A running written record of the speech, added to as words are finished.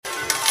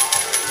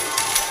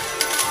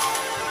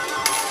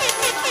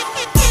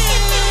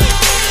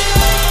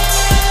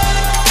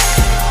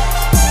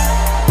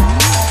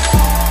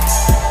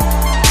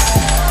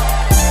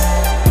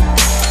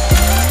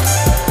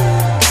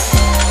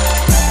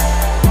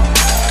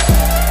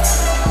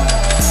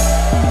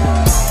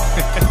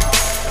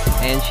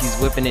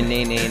whipping and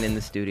nay-naying in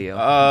the studio.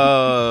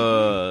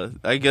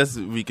 I guess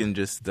we can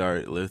just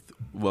start with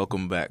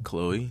welcome back,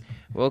 Chloe.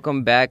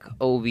 Welcome back,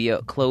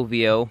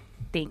 Clovio.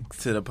 Thanks.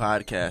 To the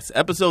podcast.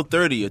 Episode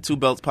 30, a Two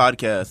Belts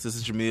podcast. This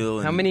is Jamil.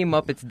 And How many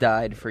Muppets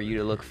died for you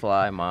to look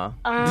fly, Ma?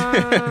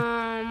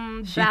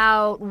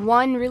 About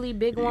one really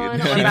big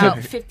one or about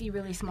 50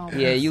 really small ones.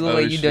 Yeah, you look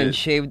like you done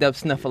shaved up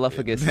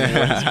Snuffleupagus and you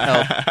want some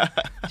help.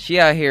 She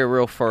out here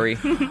real furry.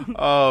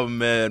 Oh,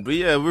 man. But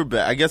yeah, we're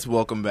back. I guess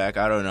welcome back.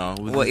 I don't know.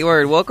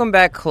 Welcome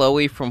back,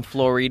 Chloe from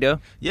Florida.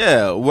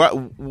 Yeah.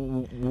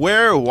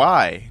 Where?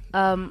 Why?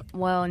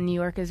 Well, New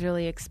York is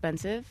really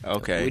expensive.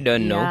 Okay. We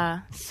done know.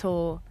 Yeah,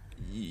 so...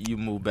 You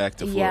moved back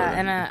to Florida. Yeah,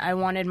 and I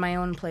wanted my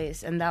own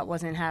place, and that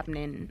wasn't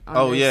happening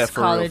on this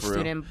college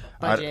student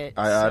budget.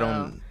 I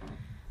don't...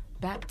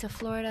 Back to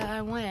Florida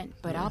I went,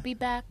 but I'll be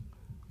back.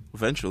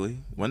 Eventually.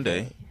 One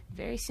day.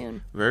 Very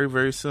soon. Very,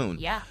 very soon.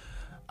 Yeah.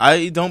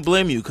 I don't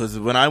blame you, because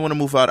when I want to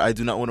move out, I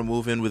do not want to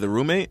move in with a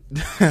roommate.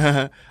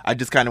 I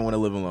just kind of want to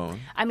live alone.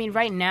 I mean,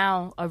 right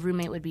now, a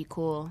roommate would be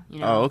cool,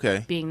 you know. Oh,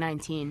 okay. Being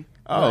 19.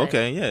 Oh,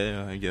 okay.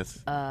 Yeah, I guess.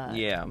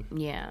 Yeah.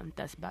 Yeah,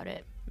 that's about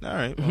it. All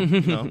right.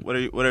 Well,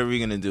 whatever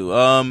you're going to do.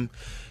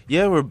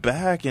 Yeah, we're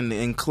back,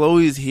 and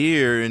Chloe's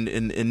here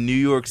in New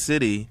York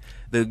City,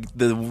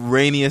 the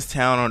rainiest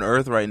town on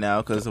earth right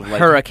now because of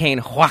Hurricane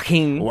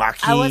Joaquin.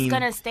 I was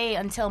going to stay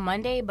until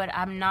Monday, but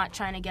I'm not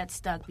trying to get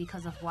stuck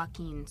because of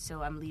Joaquin,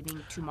 so I'm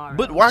leaving tomorrow.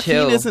 But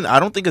Joaquin isn't, I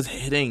don't think it's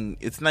hitting,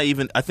 it's not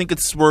even, I think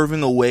it's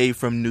swerving away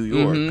from New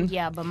York. Mm-hmm.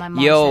 Yeah, but my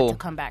mom said to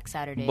come back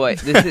Saturday. But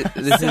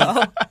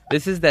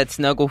this is that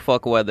snuggle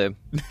fuck weather.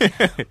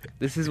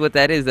 This is what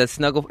that is, that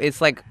snuggle,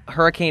 it's like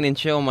hurricane and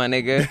chill, my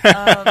nigga.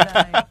 Oh,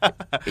 God.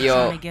 Yo,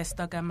 trying to get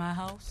stuck at my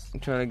house? I'm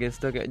trying to get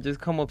stuck at, just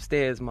come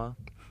upstairs, ma.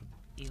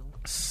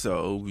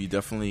 So we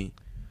definitely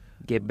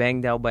get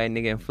banged out by a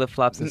nigga in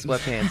flip-flops and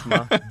sweatpants,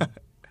 ma.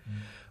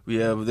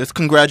 Yeah, there's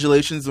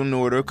congratulations in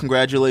order.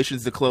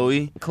 Congratulations to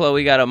Chloe.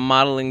 Chloe got a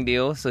modeling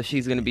deal, so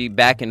she's going to be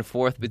back and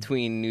forth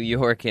between New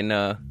York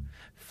and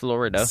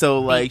Florida.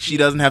 So, like, she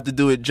doesn't have to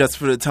do it just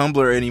for the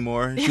Tumblr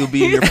anymore. She'll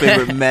be in your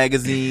favorite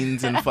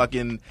magazines and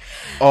fucking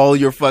all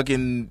your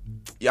fucking,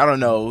 I don't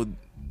know.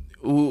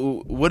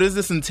 What does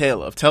this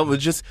entail of?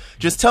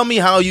 Just tell me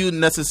how you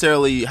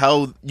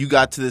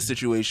got to this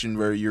situation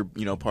where you're,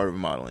 part of a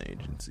modeling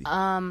agency.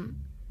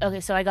 Okay,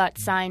 so I got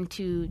signed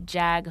to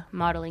JAG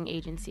Modeling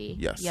Agency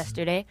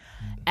yesterday.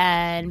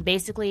 And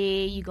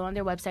basically, you go on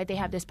their website, they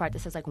have this part that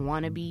says, like,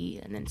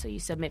 wannabe, and then so you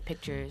submit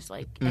pictures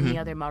like any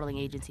other modeling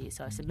agency.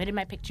 So I submitted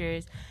my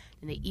pictures,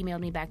 and they emailed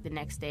me back the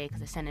next day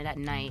because I sent it at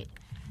night.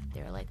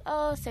 They were like,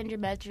 oh, send your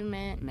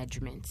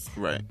measurements.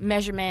 Right.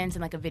 Measurements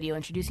and, like, a video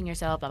introducing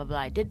yourself, blah, blah, blah.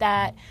 I did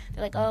that.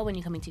 They're like, oh, when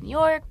you coming to New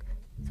York?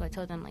 So I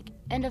told them, like,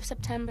 end of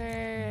September.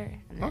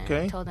 And then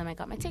I told them I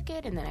got my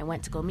ticket, and then I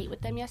went to go meet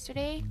with them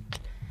yesterday.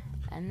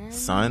 And then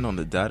sign on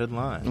the dotted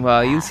line. Wow,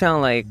 you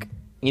sound like,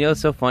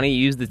 it's so funny.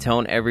 You use the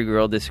tone every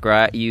girl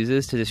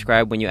uses to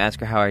describe when you ask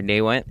her how her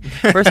day went.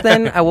 First,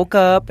 then I woke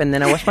up, and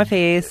then I washed my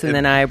face, and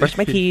then I brushed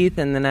my teeth,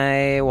 and then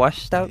I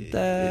washed out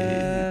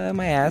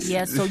my ass.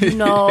 Yeah, so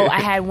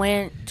I had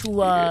went to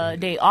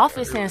the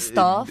office and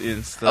stuff.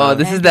 Oh,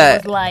 this is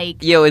that.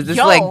 Is this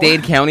like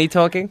Dade County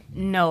talking?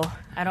 No,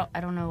 I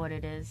don't know what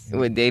it is.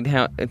 What Dade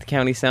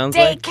County sounds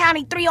like? Dade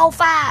County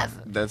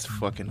 305. That's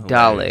fucking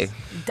hilarious.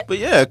 Dale. But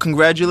yeah,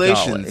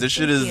 congratulations. Dale. This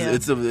shit is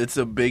it's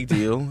a big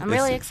deal. I'm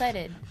really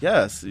excited.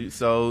 Yes.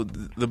 So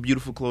the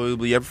beautiful Chloe will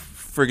be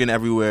friggin'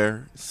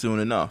 everywhere soon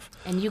enough.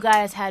 And you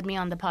guys had me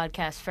on the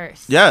podcast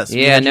first. Yes. Yeah,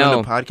 we had you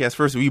on the podcast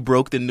first. We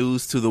broke the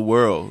news to the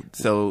world.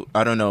 So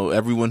I don't know,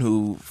 everyone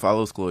who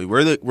follows Chloe,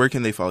 where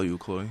can they follow you,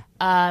 Chloe?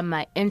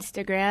 My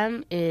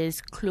Instagram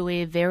is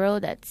Chloe Vero.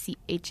 That's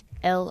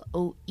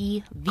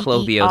CHLOEVERO.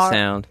 Clovio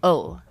sound.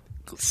 Oh.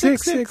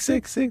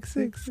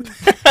 66666.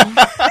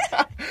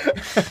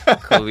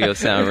 Clovio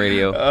Sound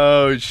Radio.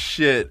 Oh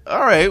shit! All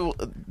right, well,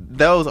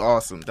 that was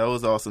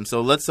awesome.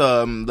 So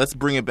let's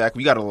bring it back.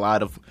 We got a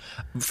lot of.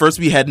 First,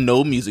 we had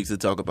no music to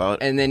talk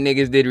about, and then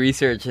niggas did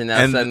research, and now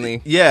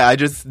suddenly, I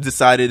just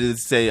decided to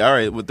say, all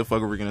right, what the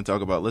fuck are we gonna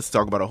talk about? Let's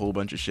talk about a whole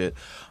bunch of shit.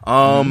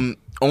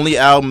 Only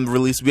album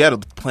released. We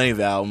had plenty of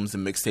albums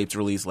and mixtapes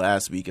released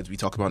last week, as we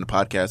talked about on the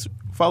podcast.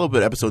 Follow up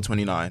at episode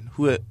 29.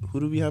 Who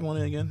do we have on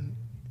it again?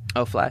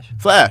 Oh, Flash.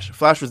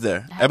 Flash was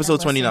there. Episode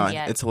 29.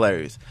 It's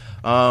hilarious.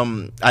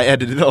 I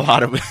edited a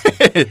lot of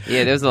it.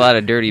 Yeah, there's a lot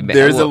of dirty bits.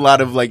 There's a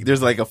lot of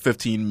there's like a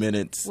 15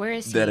 minutes Where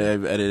is that he?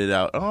 I've edited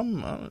out.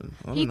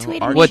 He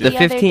tweeted me what, the the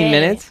other 15 day.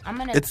 minutes?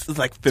 It's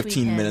like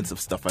 15 minutes of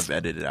stuff I've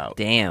edited out.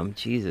 Damn,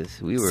 Jesus.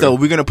 So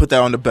we're going to put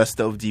that on the best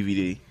of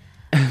DVD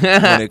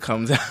when it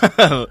comes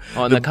out.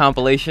 On the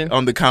compilation?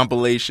 On the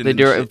compilation.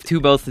 Two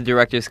Belts, the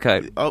director's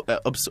cut.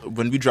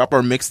 When we drop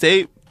our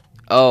mixtape.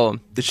 Oh,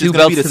 Two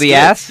Belts to the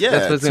Ass? Yeah,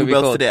 that's what's Two be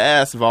Belts called. to the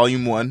Ass,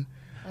 Volume 1.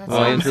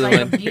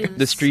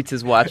 The streets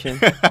is watching.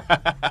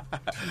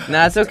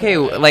 Nah, it's okay.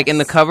 Like in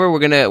the cover,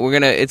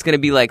 it's gonna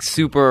be like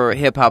super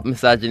hip hop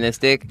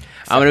misogynistic.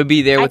 I'm gonna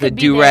be there with a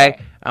do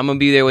rag. I'm gonna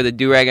be there with a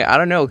do-rag. I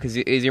don't know, because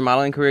is your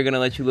modeling career gonna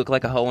let you look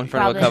like a hoe in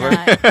front Probably of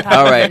a cover? Not.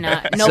 All right.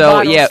 Not. No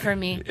bottles for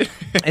me.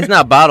 It's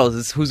not bottles.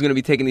 It's who's gonna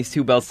be taking these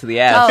 2 belts to the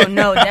ass. Oh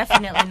no,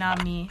 definitely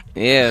not me.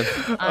 Yeah.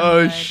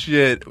 Oh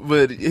shit!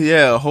 But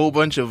yeah, a whole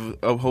bunch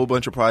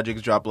of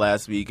projects dropped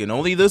last week, and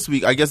only this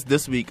week. I guess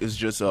this week is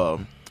just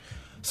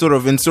sort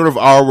of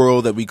our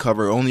world that we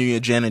cover. Only a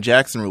Janet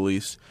Jackson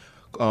release.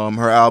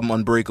 Her album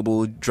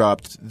Unbreakable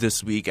dropped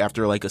this week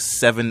after like a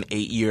 7-8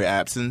 year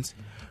absence.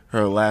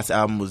 Her last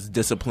album was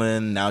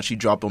Discipline. Now she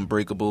dropped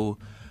Unbreakable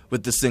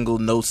with the single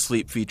No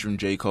Sleep featuring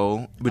J.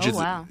 Cole, which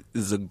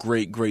is a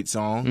great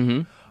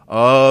song.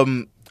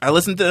 Mm-hmm. I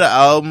listened to the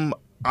album.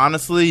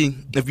 Honestly,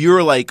 if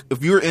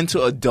you're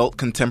into adult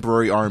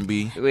contemporary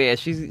R&B, yeah,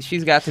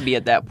 she's got to be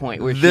at that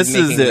point where this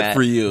is it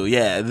for you.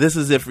 Yeah, this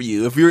is it for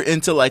you. If you're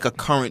into like a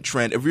current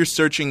trend,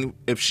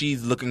 if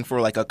she's looking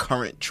for like a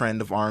current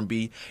trend of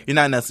R&B, you're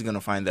not necessarily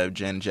gonna find that with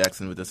Janet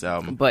Jackson with this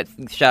album. But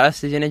shout out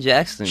to Janet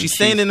Jackson. She's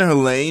staying in her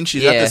lane.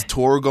 She's got this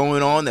tour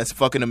going on that's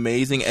fucking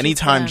amazing.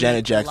 Anytime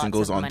Janet Jackson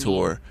goes on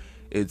tour,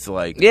 it's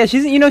like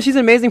she's an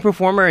amazing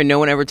performer, and no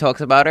one ever talks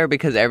about her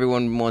because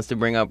everyone wants to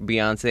bring up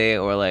Beyonce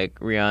or like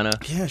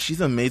Rihanna. Yeah, she's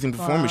an amazing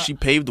performer. She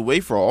paved the way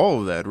for all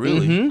of that,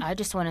 really. Mm-hmm. I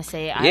just want to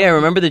say,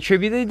 remember the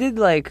tribute they did?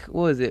 Like,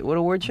 what was it? What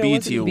award show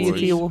was it? BET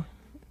Awards. It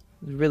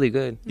was really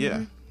good.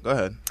 Yeah, go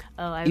ahead.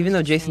 Even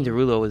though Jason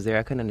Derulo was there,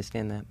 I couldn't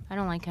understand that. I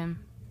don't like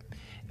him.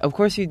 Of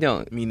course you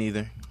don't. Me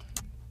neither.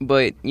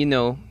 But you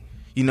know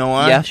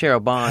what? Yeah, share a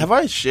bond. Have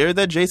I shared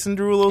that Jason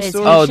Derulo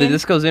story? Oh, the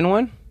This Goes In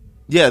one?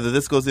 Yeah, the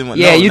This Goes In one.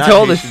 Yeah, no, you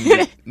told us.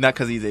 Not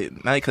because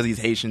he's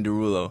Haitian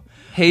Derulo.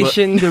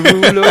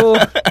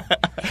 Derulo.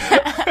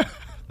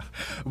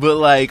 But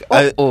like,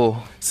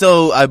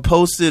 so I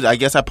posted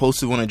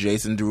one of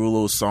Jason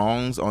Derulo's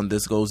songs on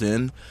This Goes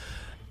In.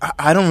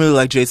 I don't really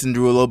like Jason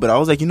Derulo, but I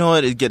was like, you know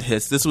what? It get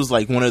hits. This was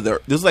like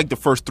the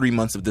first 3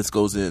 months of This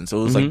Goes In, so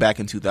it was like back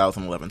in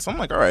 2011. So I'm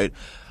like, all right.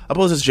 I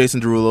posted this Jason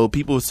Derulo.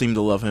 People seem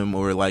to love him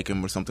or like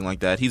him or something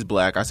like that. He's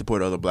black. I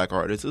support other black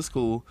artists. It's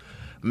cool.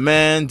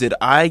 Man, did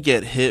I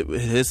get hit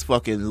with his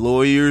fucking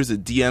lawyers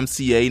and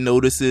DMCA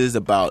notices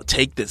about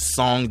take this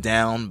song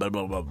down, blah,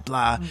 blah, blah,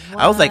 blah. What?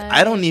 I was like,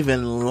 I don't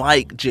even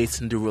like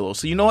Jason Derulo.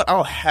 So you know what?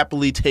 I'll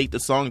happily take the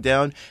song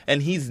down,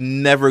 and he's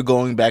never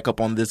going back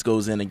up on This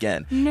Goes In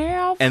again.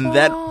 Never. And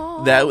that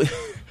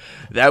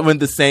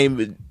went the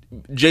same.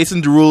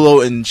 Jason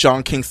Derulo and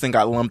Sean Kingston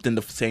got lumped in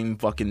the same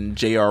fucking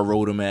J.R.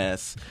 Rodham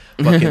ass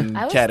fucking category.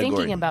 I was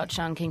thinking about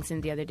Sean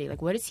Kingston the other day.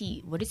 Like, what is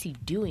he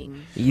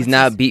doing? He's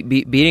not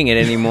beating it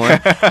anymore.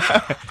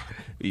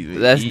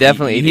 That's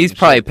definitely. He's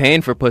probably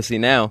paying for pussy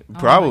now.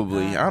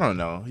 Probably. I don't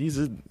know.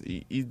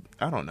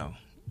 I don't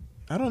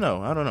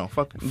know. I don't know.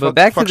 Fuck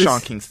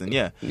Sean Kingston,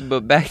 yeah.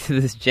 But back to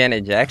this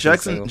Janet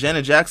Jackson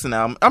Janet Jackson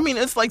album. I mean,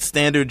 it's like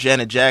standard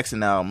Janet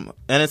Jackson album.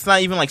 And it's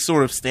not even like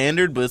sort of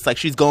standard, but it's like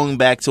she's going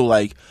back to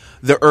like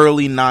the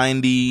early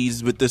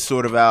 90s with this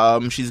sort of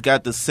album. She's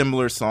got the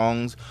similar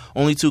songs.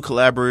 Only 2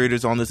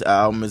 collaborators on this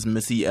album is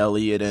Missy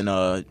Elliott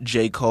and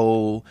J.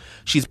 Cole.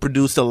 She's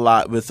produced a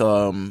lot with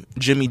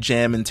Jimmy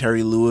Jam and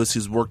Terry Lewis,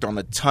 who's worked on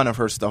a ton of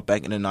her stuff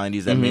back in the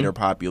 90s that made her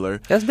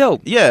popular. That's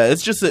dope. Yeah,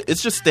 it's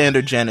just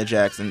standard Janet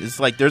Jackson. It's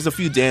like there's a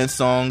few dance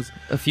songs.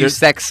 There's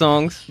sex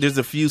songs. There's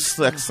a few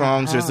sex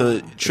songs. There's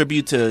a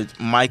tribute to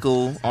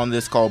Michael on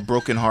this called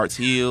Broken Hearts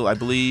Heal, I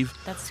believe.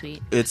 That's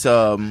sweet. It's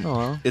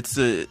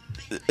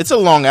a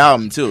long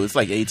album too. It's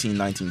like 18,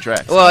 19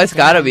 tracks. Well, it's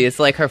gotta be. It's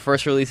like her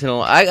first release in a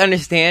long. I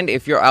understand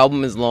if your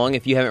album is long,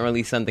 if you haven't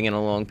released something in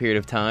a long period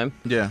of time.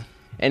 Yeah.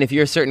 And if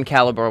you're a certain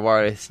caliber of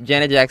artist,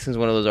 Janet Jackson's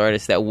one of those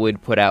artists that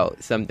would put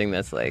out something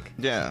that's like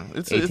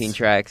 18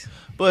 tracks.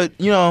 But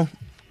you know,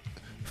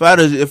 if I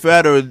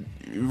had to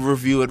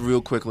review it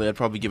real quickly, I'd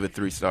probably give it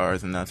 3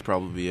 stars, and that's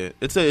probably it.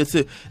 It's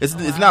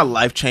not a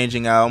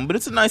life-changing album, but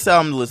it's a nice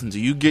album to listen to.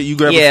 You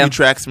grab a few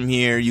tracks from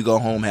here, you go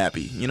home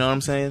happy. You know what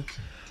I'm saying?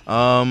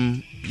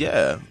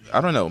 Yeah,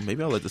 I don't know.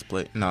 Maybe I'll let this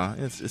play. Nah,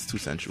 it's too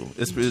sensual.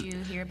 Did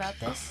you hear about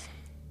this?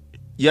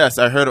 Yes,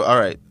 I heard. All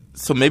right,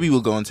 so maybe we'll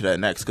go into that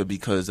next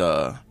because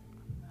I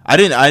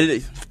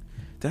didn't.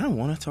 Did I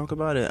want to talk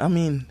about it? I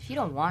mean, if you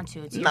don't want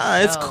to, it's your show.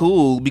 It's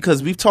cool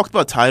because we've talked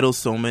about Tidal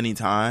so many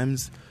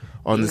times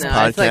on this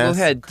podcast. It's like we've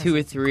had 2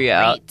 or 3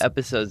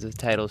 episodes of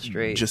Tidal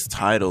straight. Just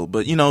Tidal,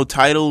 but you know,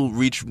 Tidal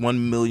reached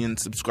 1 million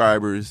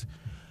subscribers.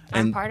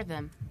 I'm part of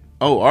them.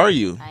 Oh, are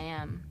you? I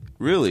am.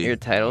 Really? You're a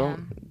Tidal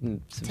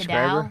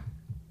subscriber? Tidal.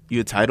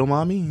 You a Tidal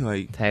mommy?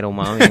 Like Tidal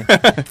mommy?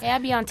 Yeah,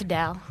 I'd be on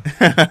Tidal.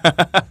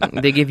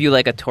 They give you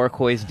like a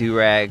turquoise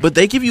do-rag. But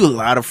they give you a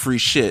lot of free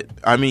shit.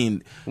 I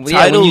mean,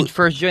 Tidal, when you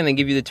first join, they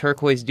give you the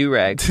turquoise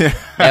do-rag.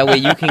 That way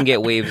you can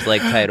get waves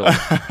like Tidal.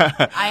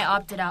 I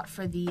opted out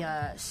for the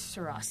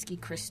Swarovski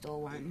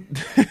crystal one.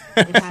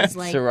 It has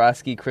like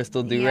Swarovski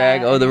crystal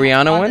do-rag? Oh, the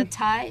Rihanna one? The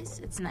ties,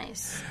 it's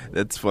nice.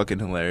 That's fucking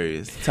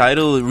hilarious.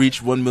 Tidal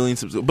reached 1 million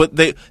subscribers. But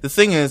the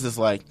thing is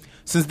like,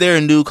 since they're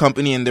a new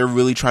company and they're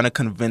really trying to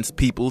convince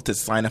people to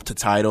sign up to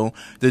Tidal,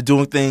 they're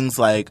doing things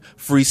like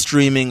free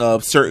streaming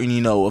of certain,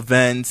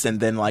 events, and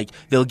then like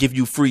they'll give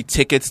you free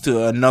tickets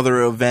to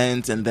another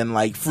event, and then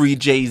like free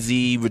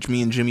Jay-Z, which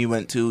me and Jimmy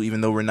went to,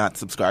 even though we're not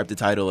subscribed to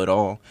Tidal at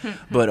all.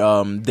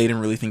 But they didn't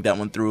really think that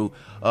one through.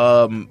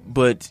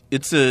 But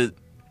it's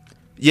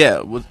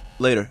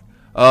later.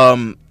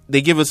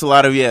 They give us a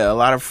lot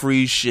of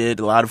free shit,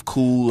 a lot of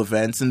cool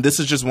events, and this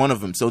is just one of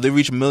them. So they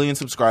reach 1 million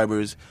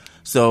subscribers.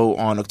 So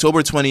on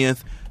October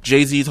 20th,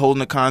 Jay-Z's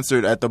holding a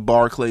concert at the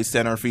Barclays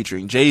Center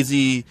featuring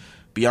Jay-Z,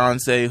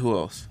 Beyonce, who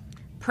else?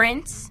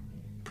 Prince.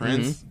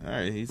 Mm-hmm. All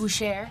right.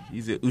 Usher.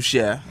 He's a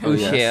Usher. Oh,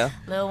 yes.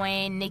 Lil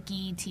Wayne,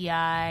 Nicki,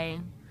 T.I.,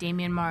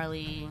 Damian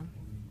Marley.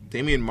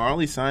 Damian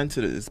Marley signed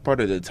to is part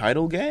of the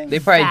Tidal gang? They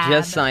probably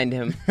just signed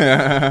him.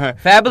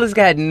 Fabolous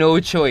had no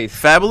choice.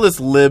 Fabolous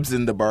lives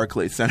in the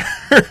Barclays Center.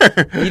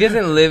 He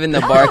doesn't live in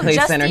the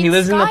Barclays Center. He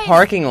lives in the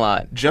parking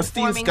lot.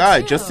 Justine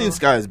Skye. Justine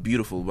Skye is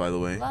beautiful, by the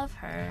way. Love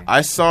her.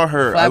 I saw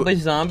her. Flatbush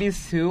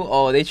Zombies too?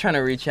 Oh, they trying to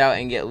reach out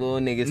and get little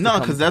niggas No,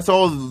 because that's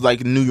all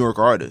like New York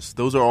artists.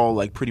 Those are all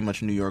like pretty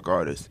much New York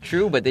artists.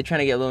 True, but they trying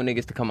to get little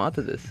niggas to come out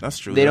to this. That's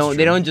true. They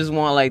don't just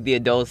want like the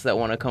adults that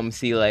want to come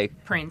see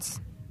like Prince.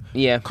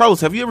 Yeah.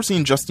 Carlos, have you ever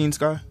seen Justine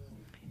Skye?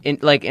 In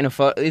a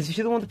photo, is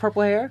she the one with the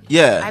purple hair?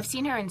 Yeah. I've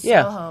seen her in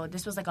Soho.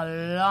 This was like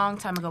a long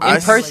time ago.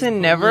 In person,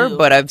 never,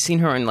 but I've seen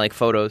her in like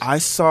photos. I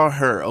saw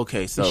her.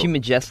 Okay, so is she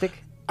majestic?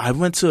 I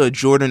went to a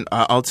Jordan.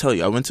 I'll tell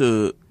you. I went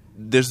to.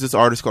 There's this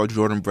artist called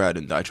Jordan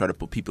Braden that I try to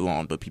put people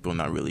on, but people are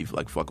not really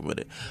like fucking with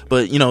it.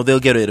 But they'll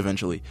get it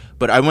eventually.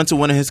 But I went to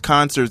one of his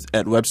concerts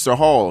at Webster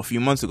Hall a few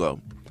months ago.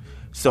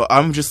 So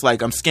I'm just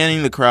like, I'm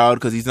scanning the crowd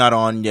because he's not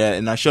on yet.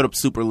 And I showed up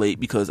super late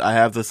because I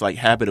have this like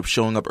habit of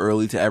showing up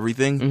early to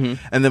everything.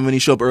 Mm-hmm. And then when you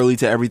show up early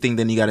to everything,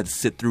 then you got to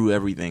sit through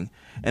everything.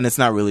 And it's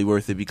not really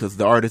worth it because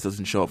the artist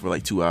doesn't show up for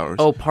like 2 hours.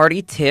 Oh,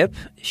 party tip,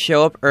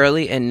 show up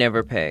early and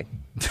never pay.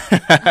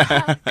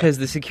 Because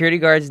the security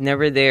guard's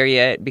never there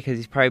yet because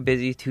he's probably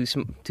busy,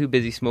 too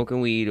busy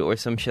smoking weed or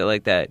some shit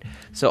like that.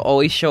 So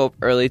always show up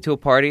early to a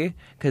party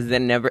because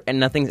then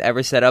nothing's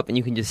ever set up and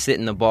you can just sit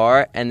in the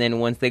bar. And then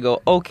once they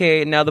go,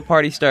 okay, now the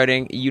party's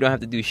starting, you don't have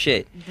to do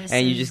shit.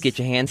 You just get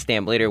your hand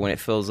stamped later when it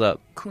fills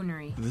up.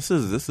 Coonery. This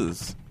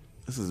is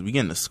we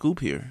getting a scoop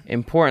here.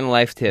 Important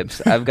life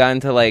tips. I've gotten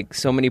to like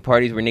so many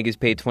parties where niggas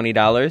paid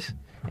 $20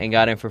 and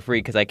got in for free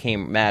because I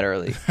came mad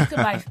early. You could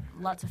buy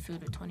lots of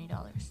food with $20.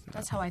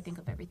 That's how I think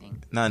of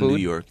everything. Not in New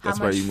York. That's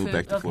why you moved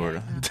back to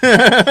Florida.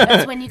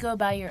 That's when you go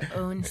buy your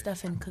own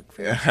stuff and cook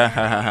for yourself.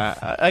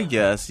 I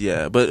guess,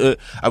 yeah. But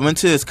I went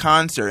to his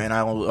concert and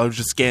I was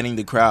just scanning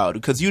the crowd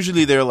because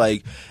usually they're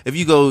like, if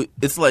you go,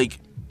 it's like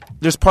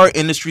there's part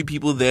industry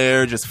people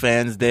there, just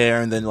fans there,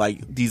 and then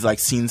like these like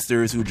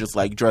scenesters who just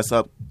like dress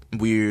up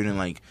weird and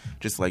like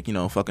just like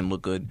fucking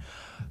look good.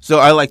 So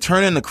I like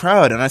turn in the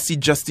crowd and I see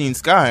Justine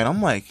Skye and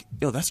I'm like,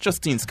 yo, that's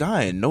Justine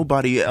Skye, and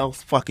nobody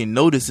else fucking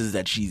notices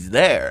that she's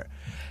there.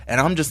 And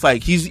I'm just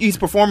like, he's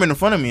performing in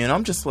front of me and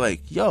I'm just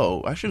like,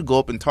 yo, I should go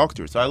up and talk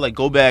to her. So I like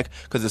go back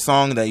because the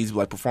song that he's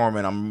like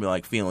performing, I'm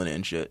like feeling it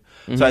and shit.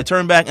 Mm-hmm. So I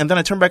turn back and then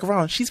I turn back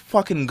around. She's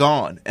fucking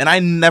gone and I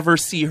never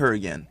see her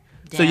again.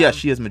 Damn. So yeah,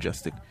 she is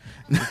majestic.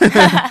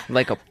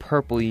 Like a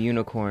purple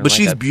unicorn. But like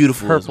she's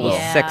beautiful. Purple, as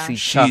well. sexy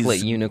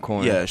chocolate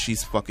unicorn. Yeah,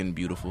 she's fucking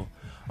beautiful.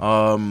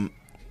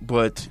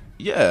 But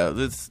yeah,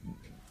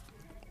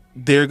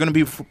 they're gonna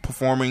be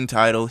performing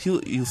Tidal.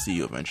 He'll see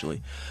you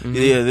eventually. Mm-hmm.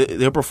 Yeah,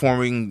 they're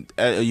performing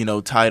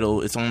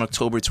Tidal. It's on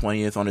October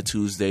 20th on a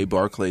Tuesday,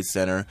 Barclays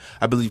Center.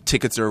 I believe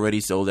tickets are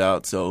already sold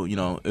out. So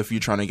if you're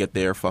trying to get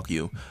there, fuck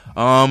you.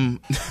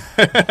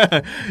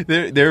 They're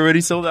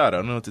already sold out. I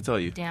don't know what to tell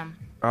you. Damn.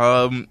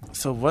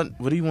 So what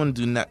do you want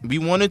to do next? We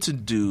wanted to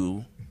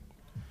do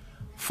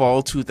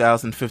fall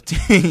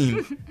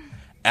 2015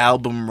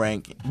 album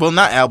ranking. Well,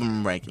 not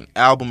album ranking,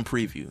 album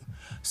preview.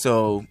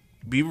 So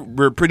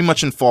we're pretty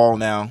much in fall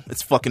now.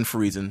 It's fucking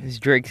freezing. It's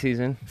Drake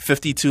season.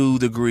 52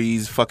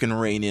 degrees, fucking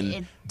raining.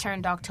 It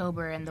turned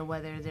October and the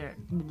weather there.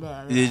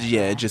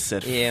 It just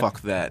said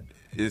fuck that.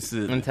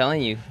 I'm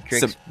telling you,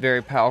 Drake's a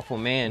very powerful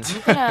man.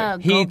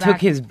 He took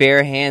his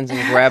bare hands and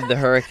grabbed the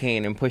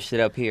hurricane and pushed it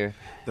up here.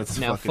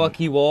 Now fuck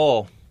you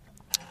all.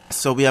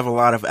 So we have a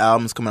lot of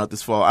albums coming out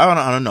this fall.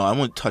 I don't know. I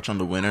won't touch on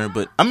the winter,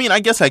 but I mean, I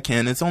guess I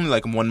can. It's only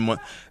like 1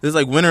 month. It's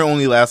like winter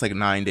only lasts like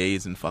 9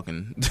 days in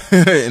fucking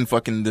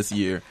this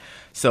year.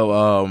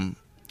 So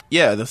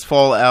this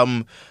fall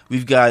album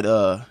we've got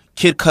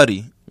Kid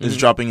Cudi is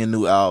dropping a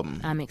new album.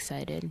 I'm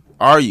excited.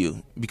 Are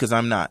you? Because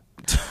I'm not.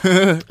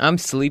 I'm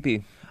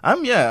sleepy.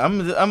 I'm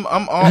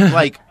all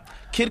like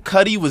Kid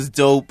Cudi was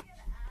dope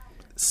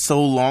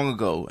so long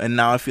ago, and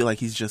now I feel like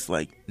he's just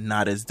like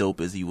not as dope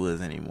as he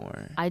was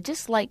anymore. I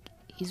just like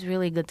he's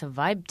really good to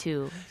vibe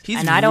to,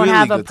 and I don't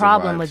have a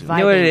problem with vibing. You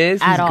know what it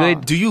is? He's good.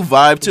 All. Do you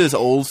vibe to his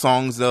old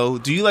songs though?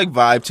 Do you like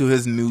vibe to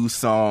his new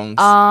songs?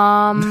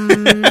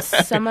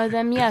 Some of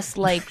them, yes.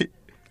 Like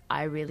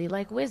I really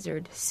like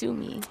Wizard. Sue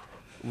me.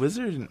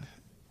 Wizard.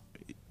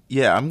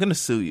 Yeah, I'm gonna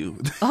sue you.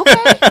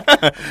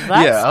 Okay.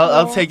 Yeah,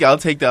 I'll take the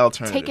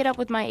alternative. Take it up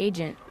with my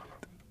agent.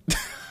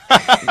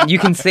 You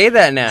can say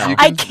that now.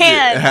 I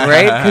can't.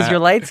 Right? Because you're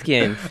light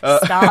skinned.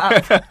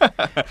 Stop.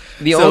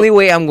 The only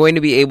way I'm going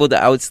to be able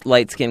to out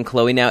light skin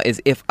Chloe now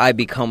is if I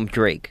become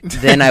Drake.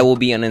 Then I will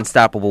be an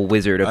unstoppable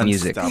wizard of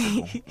music.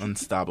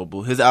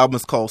 Unstoppable. His album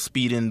is called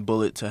Speedin'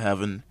 Bullet to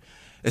Heaven.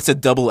 It's a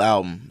double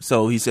album.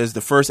 So he says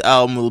the first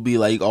album will be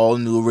like all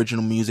new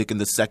original music,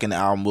 and the second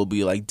album will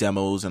be like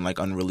demos and like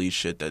unreleased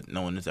shit that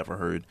no one has ever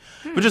heard.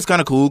 Which is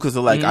kind of cool because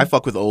like I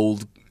fuck with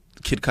old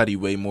Kid Cudi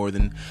way more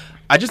than...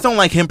 I just don't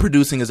like him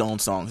producing his own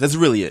songs. That's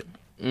really it.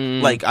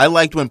 Like, I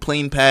liked when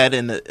Plain Pat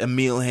and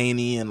Emil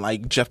Haney and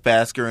like Jeff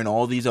Basker and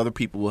all these other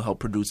people will help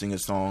producing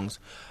his songs.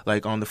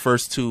 Like on the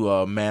first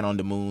two, Man on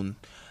the Moon.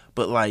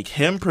 But like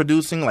him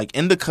producing like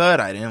In the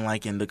Cud, I didn't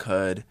like In the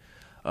Cud.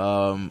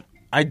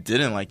 I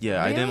didn't like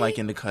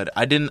In the Cud.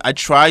 I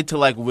tried to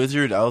like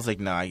Wizard. I was like,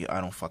 nah, I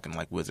don't fucking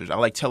like Wizard. I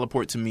like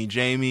Teleport to Me,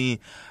 Jamie.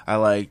 I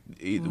like,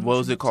 what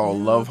was it called?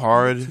 Love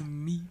Hard.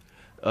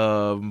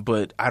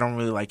 But I don't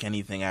really like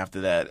anything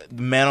after that.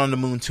 Man on the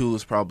Moon 2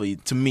 is probably,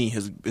 to me,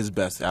 his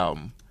best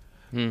album.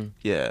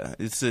 Yeah,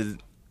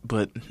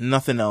 but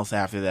nothing else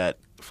after that.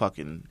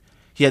 Fucking,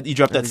 he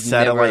dropped that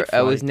Satellite Flight.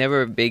 I was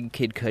never a big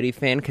Kid Cudi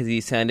fan because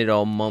he sounded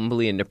all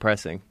mumbly and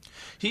depressing.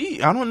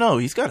 I don't know.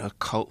 He's got a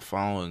cult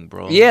following,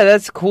 bro. Yeah,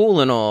 that's cool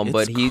and all,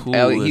 but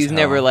he's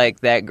never like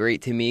that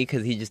great to me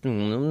because he just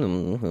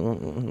peanut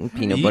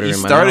butter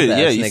in my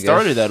mouth. He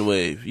started that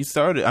wave.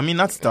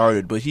 Not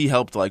started, but he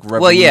helped like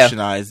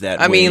revolutionize that.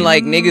 I mean,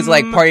 like niggas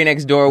like Party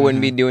Next Door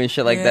wouldn't be doing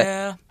shit like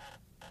that.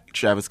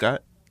 Travis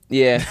Scott.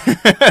 Yeah,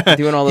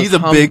 doing all those. He's a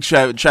big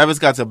Travis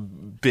Scott's a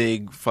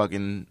big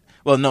fucking.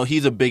 Well, no,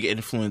 he's a big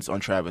influence on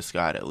Travis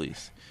Scott at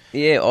least.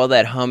 Yeah, all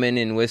that humming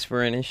and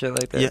whispering and shit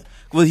like that. Yeah,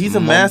 well, he's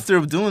a master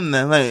of doing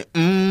that. Like,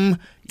 yeah.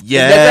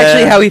 That's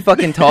actually how he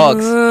fucking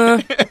talks. No,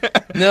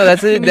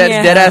 that's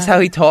dead ass how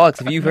he talks.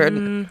 Have you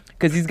heard?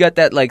 Because he's got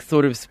that like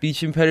sort of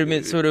speech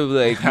impediment, sort of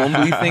like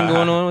mumbly thing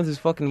going on with his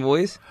fucking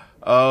voice.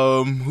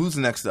 Who's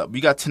next up?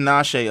 We got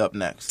Tinashe up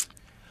next.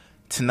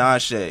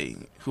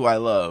 Tinashe, who I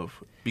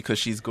love. Because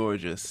she's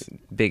gorgeous,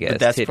 big ass.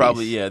 That's titties.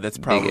 probably That's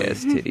probably big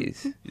ass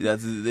titties.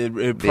 That's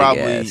it.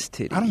 Probably. Big ass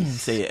titties. I don't want to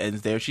say it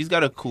ends there. She's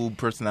got a cool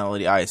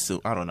personality. I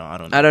assume. I don't know. I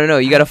don't know.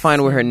 You got to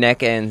find where her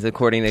neck ends,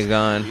 according to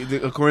Gon.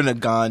 According to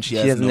Gon, she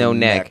has no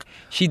neck.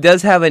 She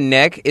does have a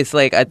neck. It's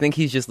like I think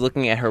he's just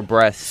looking at her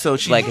breasts. So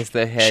like it's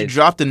the head. She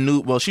dropped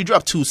she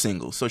dropped 2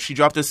 singles. So she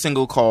dropped a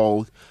single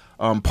called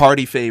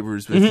Party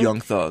Favors with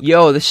Young Thug.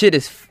 Yo, the shit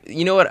is...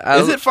 You know what?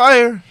 Is it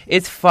fire?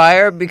 It's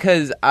fire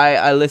because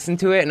I listened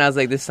to it and I was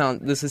like, this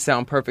would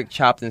sound perfect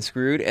chopped and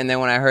screwed. And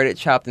then when I heard it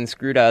chopped and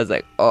screwed, I was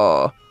like,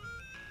 oh.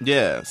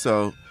 Yeah,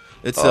 so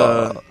it's...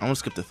 I'm going to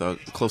skip the Thug,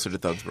 closer to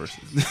Thug's verses.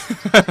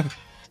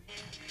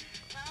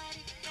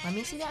 Let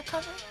me see that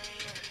cover.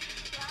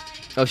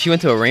 Oh, she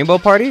went to a rainbow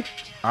party?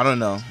 I don't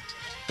know.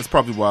 It's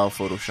probably wild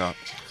Photoshop.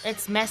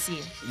 It's messy.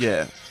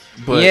 Yeah.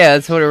 Yeah,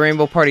 that's what a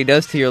rainbow party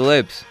does to your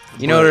lips.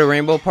 You know what a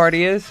rainbow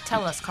party is?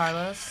 Tell us,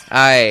 Carlos.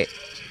 Alright.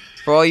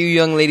 For all you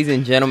young ladies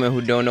and gentlemen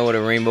who don't know what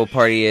a rainbow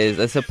party is,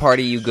 that's a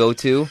party you go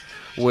to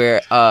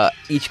where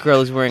each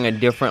girl is wearing a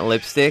different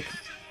lipstick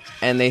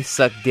and they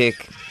suck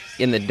dick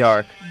in the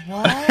dark.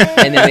 What?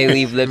 And then they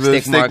leave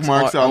lipstick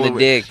marks on the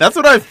dick. That's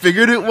what I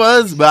figured it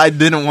was, but I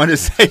didn't want to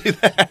say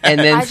that. And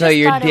then so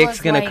your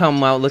dick's going to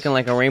come out looking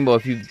like a rainbow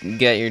if you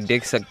get your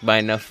dick sucked by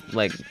enough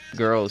like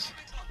girls.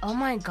 Oh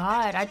my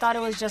god, I thought it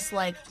was just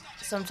like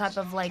some type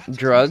of like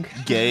drug,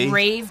 gay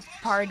rave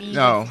party.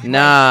 No,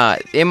 nah,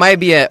 it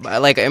might be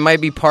it might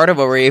be part of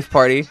a rave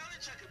party.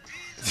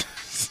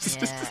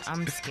 Yeah,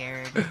 I'm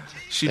scared.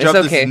 She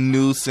dropped this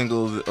new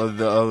single of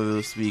the other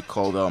this week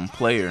called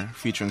 "Player"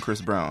 featuring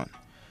Chris Brown.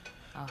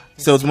 Oh,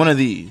 so it's one of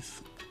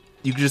these.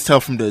 You can just tell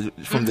from the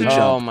jump.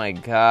 Oh my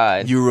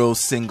god, Euro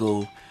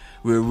single.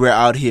 We're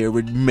out here.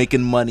 We're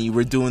making money.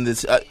 We're doing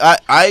this.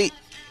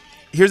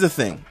 Here's the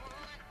thing.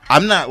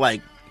 I'm not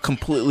like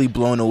completely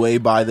blown away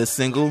by this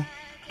single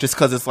just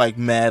because it's like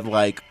mad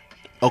like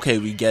okay,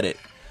 we get it.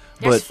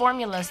 There's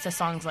formulas to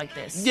songs like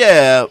this.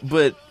 Yeah,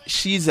 but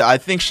I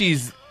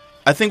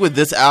think with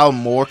this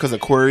album more because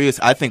Aquarius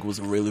I think was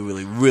a really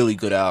really really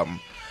good album.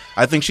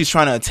 I think she's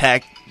trying to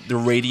attack the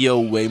radio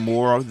way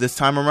more this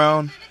time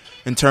around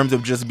in terms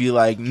of just be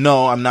like,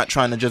 no, I'm not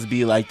trying to just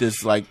be like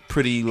this like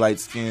pretty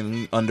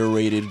light-skinned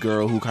underrated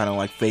girl who kind of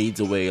like fades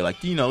away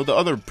like, you know, the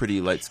other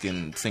pretty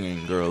light-skinned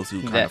singing girls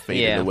who kind of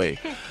faded away.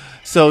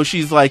 So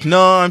she's like,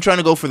 no, I'm trying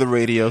to go for the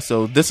radio.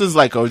 So this is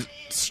like a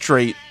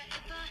straight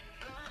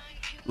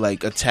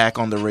like attack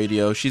on the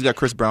radio. She's got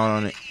Chris Brown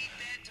on it.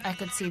 I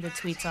could see the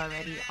tweets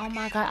already. Oh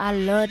my god, I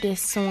love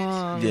this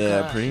song.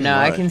 Yeah, pretty much. No,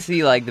 I can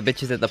see like the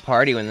bitches at the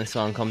party when the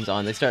song comes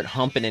on. They start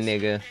humping a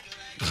nigga.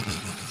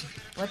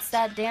 What's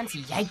that dance?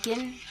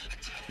 Yikin?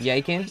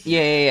 Yikin?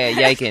 Yeah,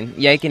 yikin.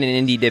 Yikin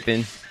and indie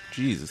dipping.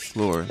 Jesus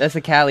Lord. That's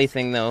a Cali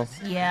thing though.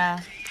 Yeah.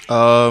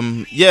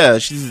 Yeah,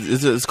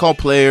 it's called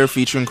Player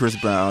featuring Chris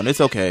Brown.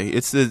 It's okay.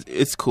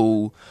 It's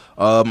cool.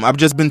 I've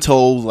just been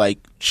told like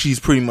she's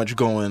pretty much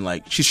going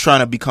like she's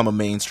trying to become a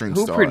mainstream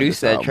star. Who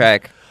produced that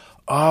track?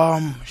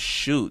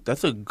 Shoot,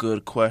 that's a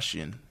good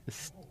question.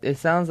 It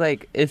sounds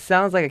like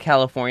a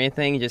California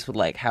thing, just with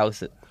like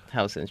house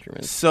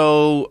instruments.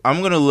 So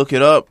I'm gonna look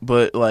it up,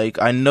 but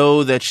like I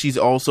know that she's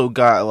also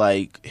got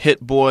like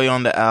Hit Boy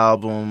on the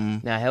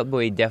album. Nah, Hit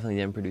Boy definitely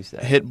didn't produce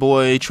that. Hit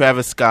Boy,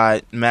 Travis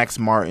Scott, Max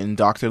Martin,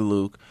 Dr.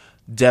 Luke,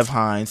 Dev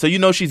Hynes. So you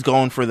know she's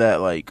going for that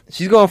like.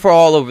 She's going for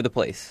all over the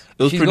place.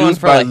 It was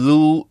produced by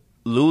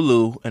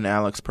Lulu and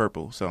Alex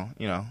Purple. So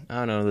you know. I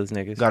don't know those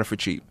niggas. Got it for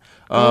cheap.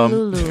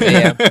 Lulu.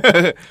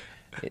 Yeah.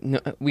 No,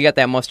 we got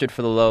that mustard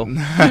for the low.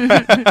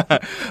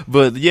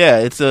 But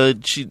yeah,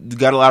 she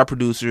got a lot of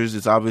producers.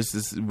 It's obvious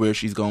this is where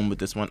she's going with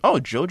this one. Oh,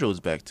 JoJo's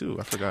back too.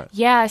 I forgot.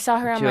 Yeah, I saw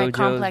her on my JoJo's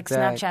Complex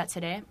back. Snapchat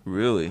today.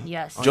 Really?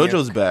 Yes.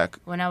 JoJo's back.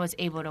 When I was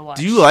able to watch.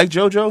 Do you like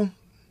JoJo?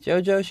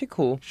 JoJo, she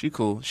cool. She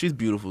cool. She's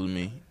beautiful to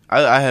me.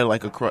 I had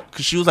like a crush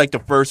because she was like the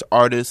first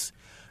artist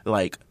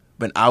like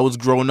when I was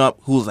growing up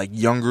who was like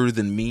younger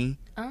than me.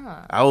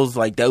 I was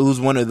like, that was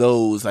one of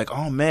those, like,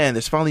 oh man,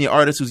 there's finally an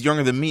artist who's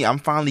younger than me. I'm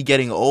finally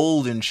getting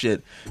old and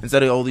shit.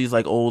 Instead of all these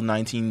like old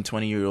 19,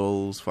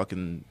 20-year-olds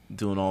fucking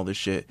doing all this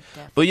shit.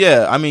 Definitely. But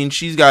yeah, I mean,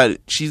 she's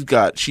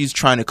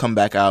trying to come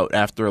back out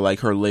after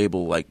like her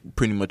label like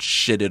pretty much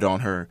shitted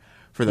on her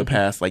for the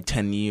past like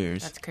 10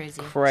 years. That's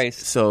crazy.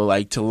 Christ. So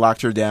like to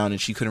lock her down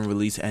and she couldn't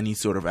release any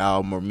sort of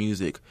album or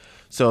music.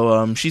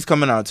 So she's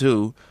coming out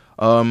too.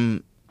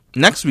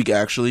 Next week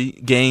actually,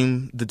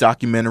 Game the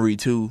Documentary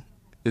 2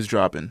 is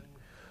dropping.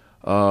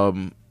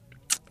 I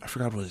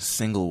forgot what his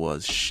single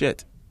was.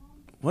 Shit.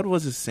 What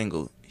was his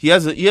single? He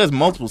has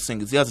multiple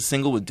singles. He has a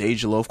single with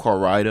Deja Loaf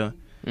called Ryder.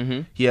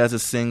 Mm-hmm. He has a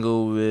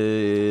single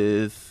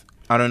with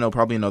I don't know,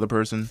 probably another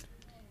person.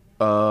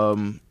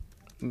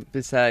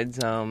 Besides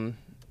the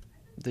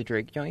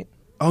Drake joint?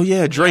 Oh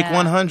yeah, Drake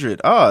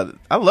 100. Oh,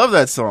 I love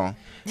that song.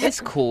 It's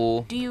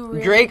cool. Do you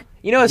really? Drake,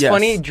 you know what's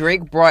funny?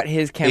 Drake brought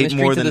his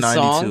chemistry to the 92.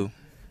 song.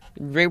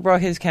 Drake brought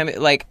his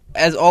like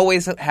as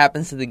always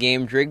happens to the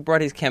game. Drake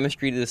brought his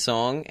chemistry to the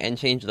song and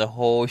changed the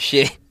whole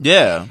shit.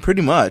 Yeah,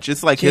 pretty much.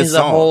 It's like his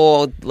song. The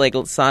whole like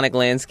sonic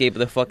landscape of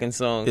the fucking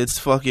song. It's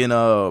fucking.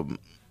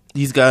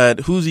 He's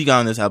got who's he got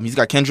on this album? He's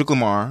got Kendrick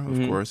Lamar,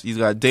 of course. He's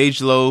got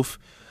Dej Loaf,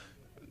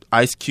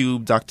 Ice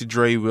Cube, Dr.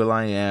 Dre,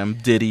 Will.i.am,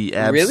 Diddy,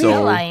 Ab-Soul. Really?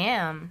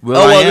 Will.i.am.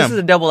 This is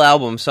a double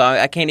album, so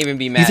I can't even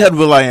be mad. He's had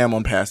Will.i.am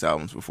on past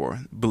albums before,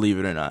 believe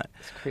it or not.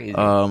 It's crazy.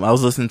 I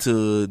was listening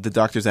to The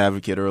Doctor's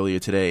Advocate earlier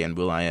today, and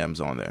Will.i.am's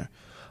on there.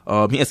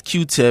 He has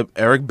Q-Tip,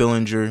 Eric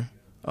Bellinger,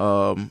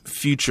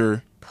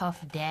 Future,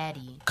 Puff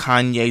Daddy,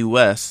 Kanye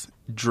West,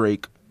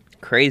 Drake.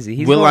 Crazy.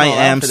 He's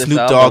Will.i.am,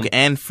 Snoop Dogg,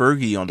 and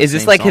Fergie on the Is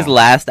this like song. his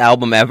last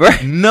album ever?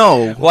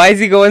 No. Why is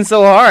he going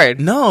so hard?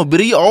 No, but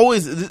he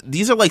always...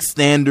 These are like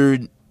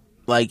standard...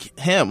 Like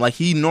him, like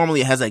he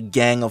normally has a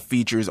gang of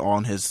features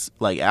on his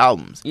like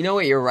albums. You know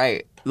what? You're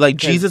right. Like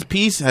Jesus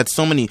Piece had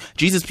so many.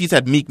 Jesus Piece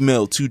had Meek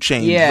Mill, 2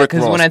 Chainz, Rick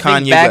Ross, when I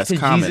think Kanye back West, to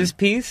Common. Jesus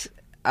Piece,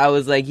 I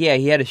was like, yeah,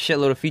 he had a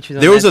shitload of features.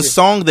 There was a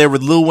song there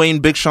with Lil Wayne,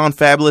 Big Sean,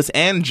 Fabulous,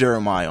 and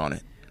Jeremiah on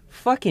it.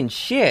 Fucking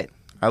shit.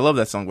 I love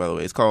that song, by the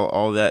way. It's called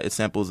All That. It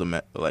samples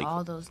like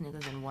all those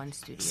niggas in one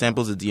studio.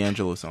 Samples a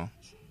D'Angelo song.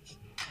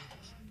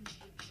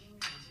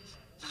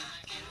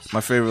 My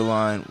favorite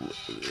line.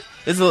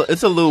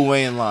 It's a Lil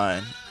Wayne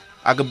line.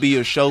 I could be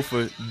your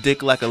chauffeur,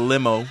 dick like a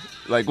limo.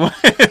 Like what?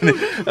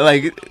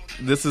 Like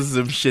this is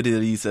some shit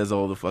that he says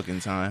all the fucking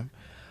time.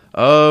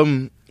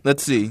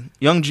 Let's see.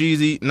 Young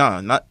Jeezy.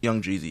 Nah, not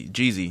Young Jeezy.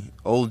 Jeezy.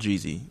 Old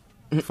Jeezy.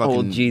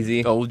 Old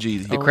Jeezy. Old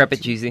Jeezy. Decrepit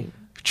Jeezy.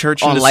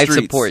 Church in on the life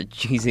Streets. support,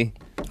 Jeezy.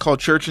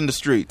 Called Church in the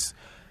Streets.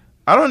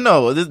 I don't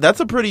know. That's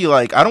a pretty,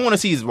 like, I don't want to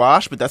see his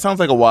Wash, but that sounds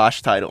like a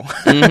Wash title.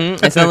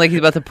 Mm-hmm. It sounds like he's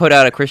about to put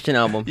out a Christian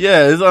album.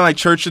 Yeah, it's like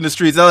Church in the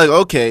Streets. I'm like,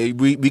 okay,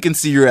 we can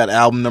see you're at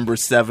album number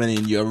 7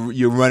 and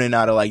you're running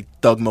out of, like,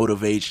 Thug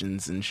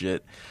Motivations and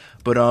shit.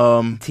 But,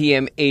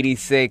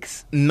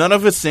 TM86. None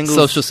of his singles...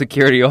 Social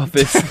Security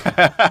Office.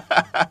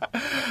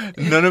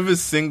 None of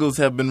his singles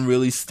have been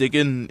really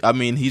sticking. I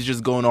mean, he's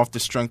just going off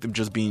the strength of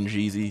just being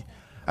Jeezy.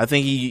 I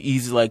think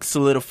he's, like,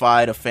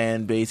 solidified a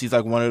fan base. He's,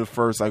 like, one of the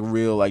first, like,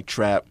 real, like,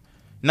 trap...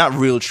 Not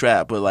real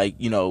trap, but like,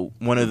 you know,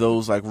 one of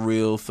those like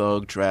real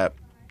thug trap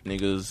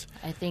niggas.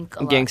 I think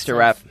gangster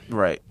rap.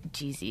 Right.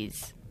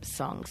 Jeezy's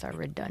songs are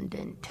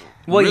redundant.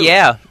 Well, really?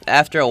 yeah,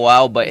 after a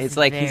while, but it's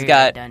like he's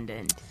got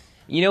redundant.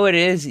 You know what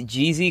it is?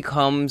 Jeezy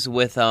comes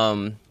with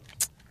I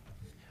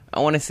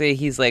want to say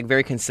he's like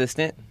very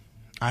consistent.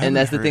 And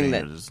that's the thing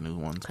that new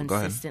ones.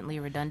 Consistently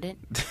redundant.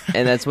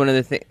 And that's one of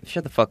the things.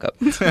 Shut the fuck up.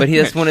 But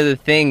that's one of the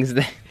things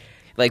that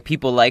like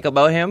people like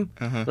about him.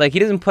 Uh-huh. Like he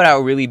doesn't put out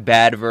really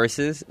bad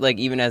verses, like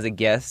even as a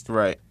guest.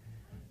 Right.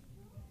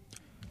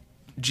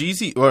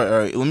 Jeezy. All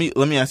right.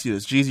 Let me ask you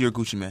this: Jeezy or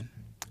Gucci Mane?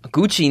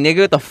 Gucci, nigga.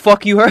 What the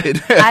fuck you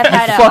heard? I've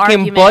had an fucking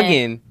argument.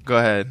 Bugging. Go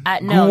ahead.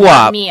 No,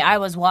 not me. I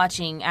was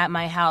watching at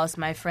my house.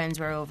 My friends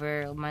were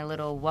over my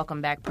little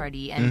welcome back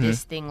party, and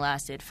this thing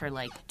lasted for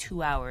like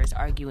 2 hours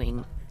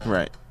arguing.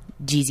 Right.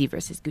 Jeezy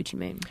versus Gucci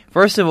Mane.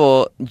 First of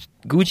all,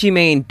 Gucci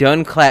Mane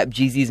done clap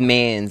Jeezy's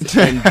mans,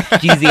 and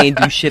Jeezy ain't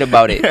do shit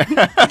about it.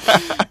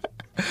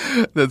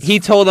 He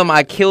told him,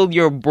 I killed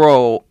your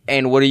bro,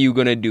 and what are you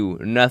gonna do?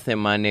 Nothing,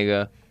 my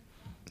nigga.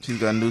 She's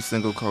got a new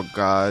single called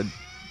God.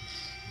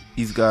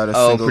 He's got a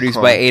single produced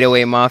called, by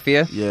 808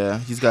 Mafia. Yeah,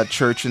 he's got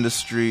Church in the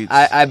Streets.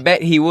 I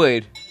bet he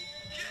would.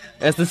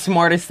 That's the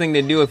smartest thing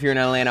to do if you're an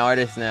Atlanta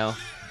artist now.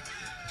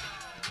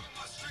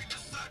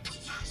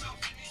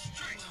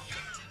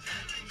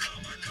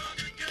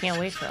 Can't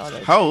wait for all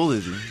this. How old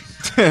is he?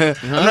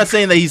 I'm not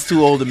saying that he's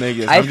too old to make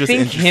it. I I'm just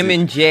think interested. him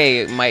and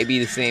Jay might be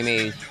the same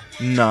age.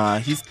 Nah,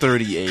 he's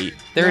 38.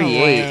 38,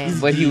 No way.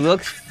 but he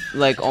looks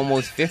like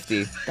almost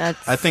 50.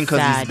 That's I think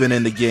because he's been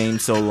in the game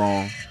so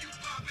long.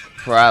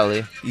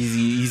 Probably.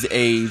 He's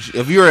aged.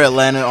 If you're an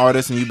Atlanta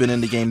artist and you've been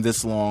in the game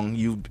this long,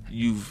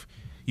 you've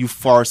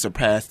far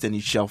surpassed any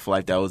shelf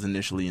life that was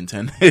initially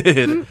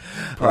intended.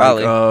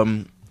 Probably.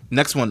 Like,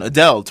 next one,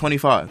 Adele,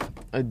 25.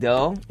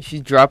 Adele?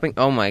 She's dropping.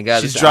 Oh my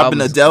god. She's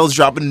dropping. Adele's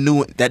dropping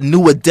that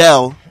new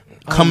Adele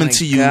coming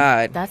to you.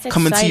 God. That's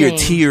exciting. Coming to your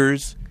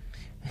tears.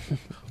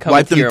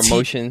 Coming to your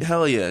emotions.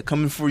 Hell yeah,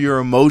 coming for your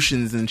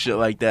emotions and shit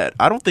like that.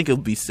 I don't think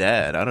it'll be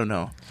sad. I don't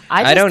know.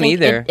 I don't think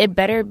either. It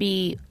better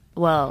be.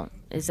 Well,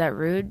 is that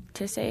rude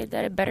to say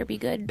that it better be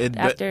good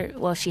after?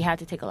 Well, she had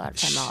to take a lot of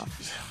time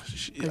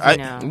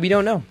off. We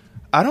don't know.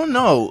 I don't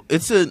know.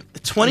 It's a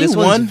 21. This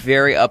one's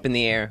very up in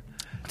the air.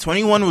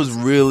 21 was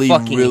really,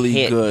 Fucking really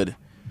hit. good.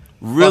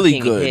 Really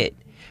Fucking good. hit.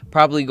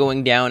 Probably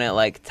going down at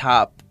like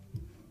top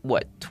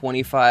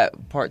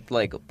 25 part of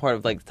like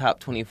the top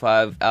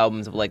 25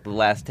 albums of like the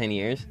last 10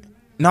 years.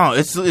 No,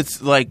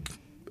 it's like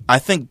I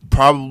think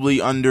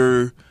probably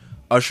under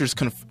Usher's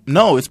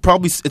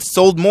it's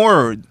sold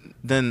more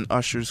than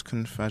Usher's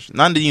Confession.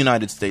 Not in the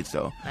United States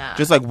though.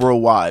 Just like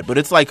worldwide, but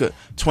it's like a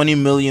 20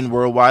 million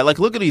worldwide. Like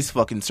look at these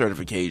fucking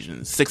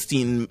certifications.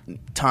 16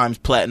 times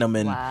platinum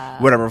in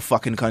whatever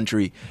fucking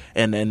country,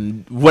 and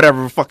then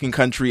whatever fucking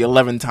country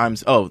 11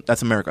 times. Oh,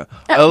 that's America.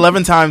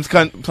 11 times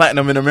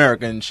platinum in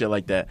America and shit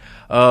like that.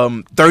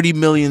 30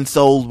 million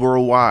sold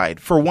worldwide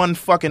for one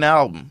fucking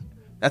album.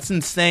 That's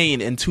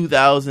insane. In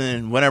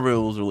 2000, whenever it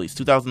was released,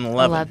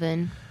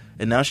 2011.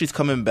 And now she's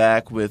coming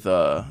back with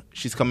a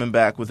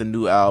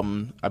new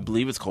album. I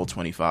believe it's called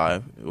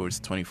 25 or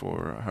it's 24,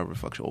 or however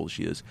fuck old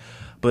she is.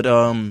 But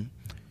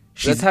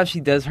that's how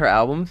she does her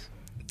albums.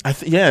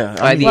 She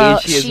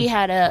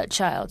had a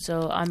child,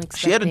 so I'm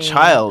expecting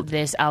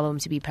this album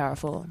to be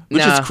powerful.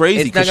 Which is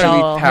crazy. It's not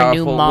going to be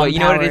powerful. Well, you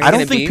know what it is? I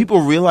don't think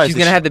people realize she's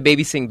going to have the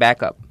baby sing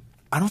backup.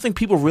 I don't think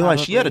people realize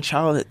she had a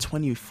child at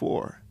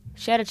 24.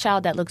 She had a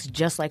child that looks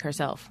just like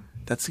herself.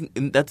 That's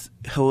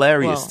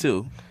hilarious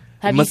too.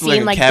 Have you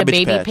seen like the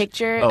baby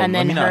picture and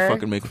then let me her? not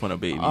fucking make fun of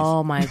babies.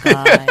 Oh my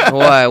god!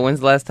 Why? When's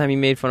the last time you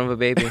made fun of a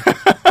baby?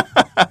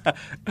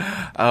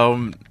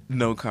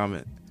 No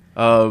comment.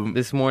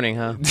 This morning,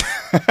 huh?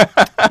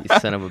 You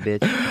son of a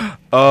bitch.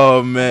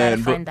 Oh man! I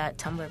gotta find that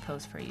Tumblr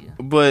post for you.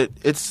 But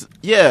it's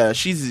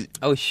she's.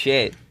 Oh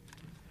shit!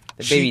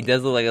 The baby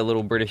does look like a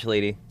little British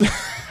lady.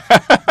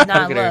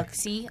 Look,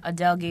 see,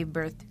 Adele gave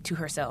birth to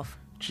herself.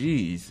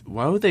 Jeez,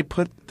 why would they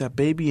put that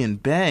baby in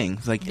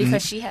bangs? Like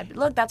because she had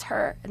that's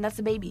her and that's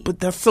the baby. But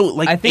that's so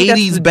like I think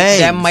 80s bangs.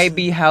 That might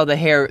be how their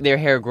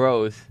hair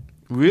grows.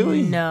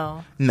 Really?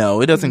 No,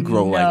 it doesn't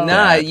grow like that.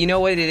 Nah, you know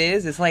what it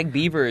is? It's like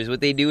beavers.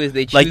 What they do is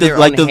they chew like their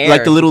own hair.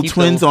 Like the little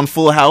twins on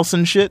Full House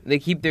and shit. They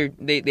keep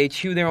they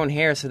chew their own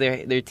hair so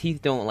their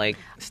teeth don't like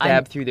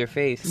stab through their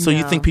face. So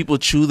you think people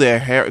chew their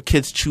hair?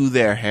 Kids chew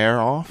their hair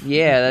off?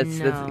 Yeah,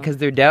 that's because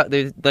they're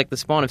like the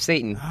spawn of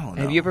Satan. I don't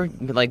know. Have you ever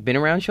like been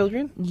around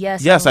children?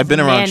 Yes, I've been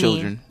around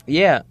children.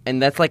 Yeah,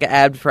 and that's like an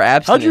ad for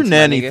abstinence. How'd your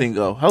nanny thing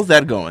go? How's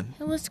that going?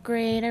 It was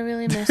great. I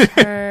really miss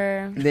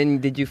her. Then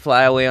did you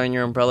fly away on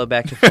your umbrella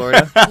back to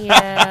Florida?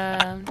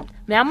 Yeah.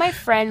 Now my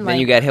friend Then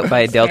you got hit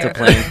by a Delta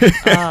plane.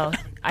 Oh,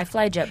 I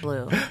fly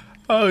JetBlue.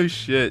 Oh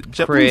shit,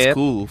 JetBlue's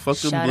cool. Fuck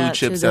the blue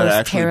chips that are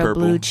actually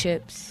purple. Blue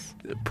chips.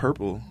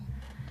 Purple.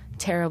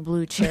 Terra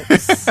Blue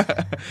chips.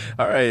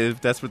 All right, if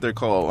that's what they're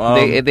called.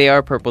 They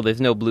are purple. There's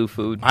no blue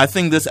food. I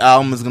think this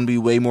album is going to be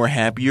way more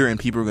happier, and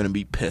people are going to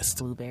be pissed.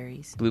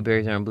 Blueberries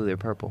aren't blue. They're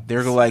purple.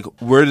 They're like,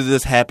 where did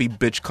this happy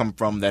bitch come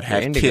from that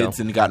had indigo.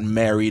 kids and got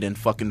married and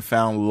fucking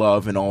found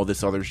love and all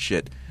this other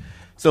shit?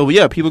 So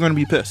yeah, people are going to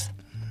be pissed.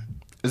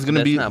 It's going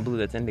to be not blue.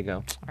 That's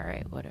indigo. All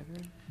right, whatever.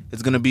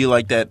 It's going to be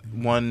like that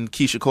one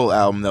Keisha Cole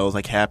album that was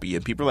like happy,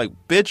 and people are like,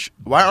 bitch,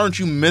 why aren't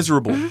you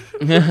miserable?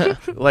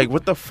 Like,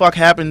 what the fuck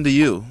happened to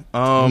you?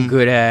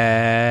 Good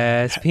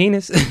ass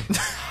penis.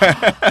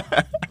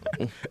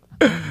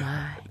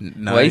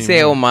 Why you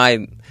say oh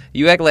my?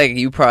 You act like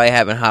you probably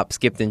haven't hop,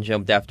 skipped, and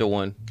jumped after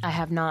one. I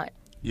have not.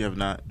 You have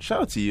not.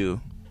 Shout out to you.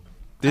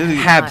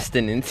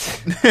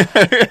 Abstinence.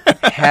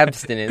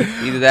 Abstinence.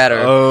 Either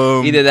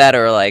that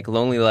or like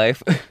Lonely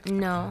Life.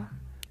 No.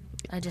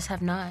 I just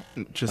have not.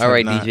 All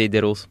right, DJ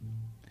Diddles.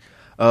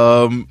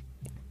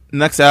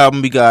 Next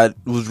album we got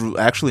was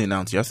actually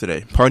announced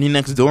yesterday. Party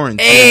Next Door in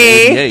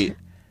TM88.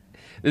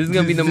 This is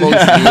gonna be the most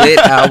lit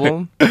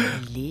album.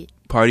 Lit.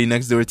 Party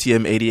Next Door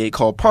TM88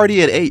 called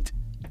Party at 8.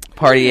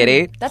 Party at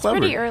 8? That's Clever.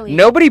 pretty early.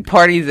 Nobody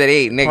parties at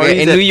 8, nigga.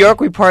 Parties in New York,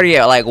 we party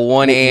at like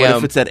 1 a.m. What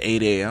if it's at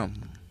 8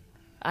 a.m.?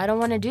 I don't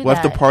want to do what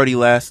that. What if the party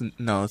lasts?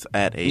 No, it's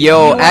at 8.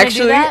 Yo,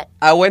 actually,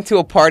 I went to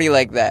a party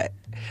like that.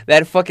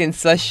 that fucking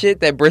sus shit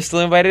that Bristol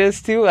invited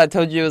us to. I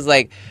told you it was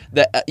like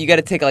you got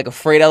to take like a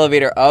freight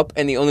elevator up,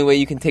 and the only way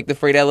you can take the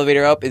freight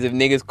elevator up is if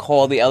niggas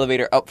call the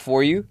elevator up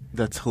for you.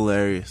 That's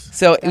hilarious.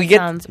 So that we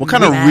get what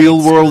kind of real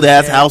world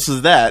ass house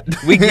is that?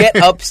 We get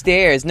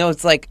upstairs. No,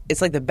 it's like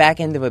the back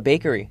end of a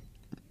bakery.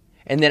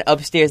 And then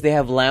upstairs they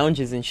have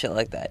lounges and shit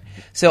like that.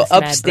 So That's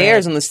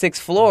upstairs on the 6th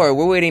floor,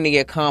 we're waiting to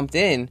get comped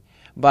in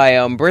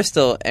by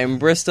Bristol,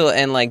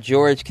 and like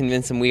George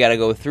convinced him we got to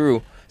go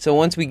through. So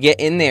once we get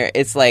in there,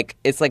 it's like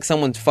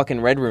someone's fucking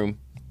red room.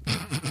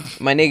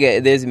 My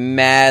nigga, there's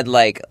mad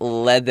like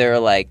leather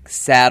like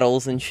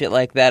saddles and shit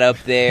like that up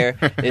there.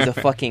 There's a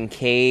fucking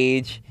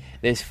cage.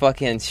 There's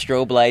fucking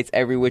strobe lights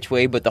every which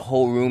way, but the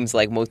whole room's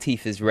like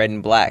motif is red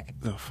and black.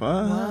 The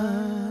fuck?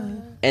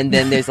 What? And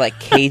then there's like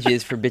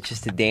cages for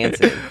bitches to dance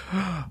in.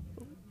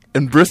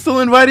 And Bristol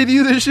invited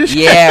you to this shit?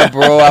 Yeah,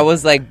 bro. I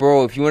was like,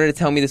 bro, if you wanted to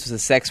tell me this was a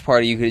sex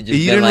party, you could have just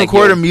You been didn't like,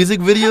 record a music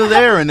video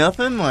there or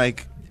nothing?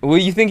 Like, well,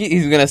 you think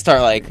he's gonna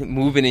start like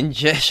moving and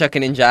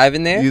shucking and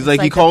jiving there? He's like,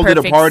 like he called it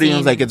a party and was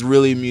scene. like, it's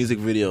really a music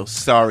video.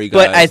 Sorry,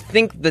 guys. But I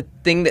think the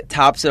thing that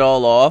tops it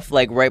all off,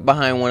 like right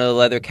behind one of the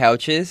leather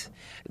couches,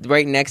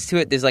 right next to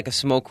it, there's like a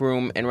smoke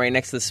room, and right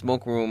next to the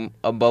smoke room,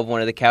 above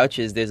one of the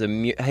couches, there's a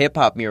hip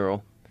hop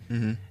mural.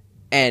 Mm-hmm.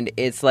 And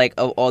it's like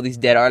of all these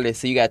dead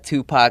artists. So you got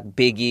Tupac,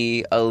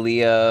 Biggie,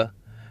 Aaliyah,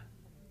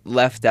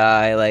 Left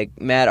Eye,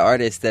 like mad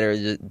artists that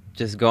are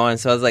just gone.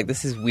 So I was like,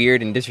 this is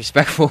weird and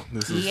disrespectful.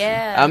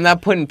 I'm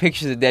not putting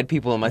pictures of dead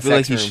people in my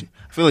sex room.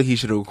 I feel like he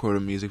should have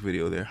recorded a music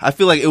video there. I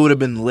feel like it would have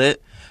been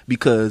lit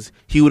because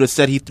he would have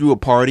said he threw a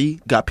party,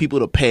 got people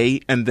to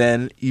pay, and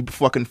then he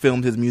fucking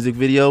filmed his music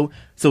video.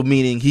 So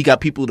meaning he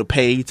got people to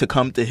pay to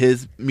come to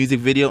his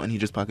music video, and he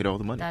just pocketed all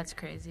the money. That's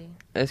crazy.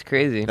 That's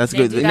crazy. That's They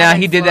good. do that Nah,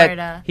 in he did Florida.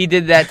 that. He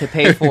did that to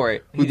pay for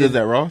it. Who did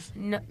that, Ross?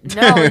 No.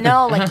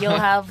 Like you'll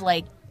have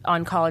like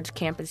on college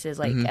campuses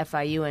like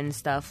FIU and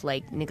stuff.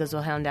 Like niggas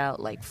will hand out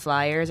like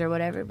flyers or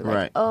whatever. Be like,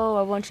 Right. oh,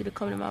 I want you to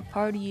come to my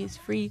party. It's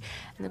free.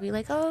 And they'll be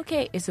like, oh,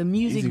 okay, it's a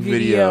music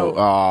video.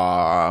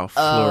 Aw,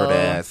 Florida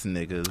ass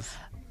niggas.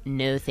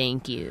 No,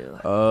 thank you.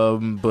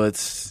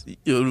 But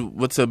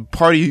what's a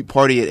party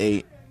at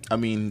 8? I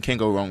mean, can't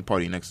go wrong.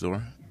 Party next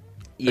door.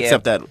 Yeah.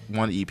 Except that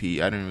one EP.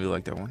 I didn't really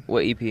like that one.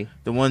 What EP?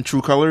 The one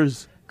True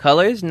Colors.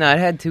 Colors? No, it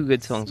had 2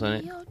 good songs on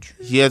it.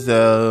 He has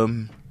a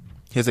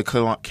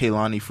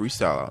Kehlani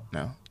freestyle out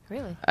now.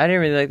 Really? I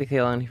didn't really like the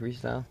Kehlani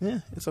freestyle. Yeah,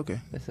 it's okay.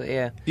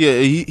 Yeah. Yeah,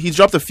 he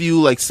dropped a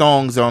few like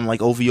songs on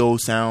like OVO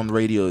Sound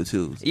Radio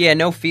too. Yeah,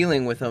 No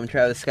Feeling with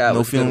Travis Scott.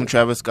 No Feeling,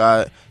 Travis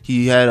Scott.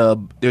 He had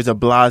there's a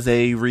Blase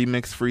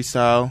remix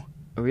freestyle.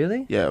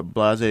 Really? Yeah,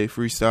 Blase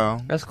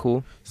freestyle. That's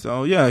cool.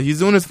 So yeah, he's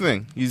doing his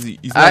thing. He's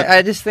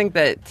I just think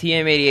that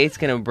TM88's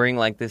gonna bring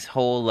like this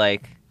whole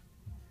like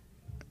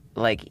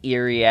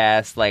eerie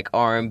ass like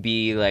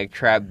R&B like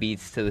trap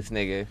beats to this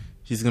nigga.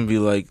 He's gonna be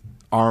like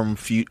R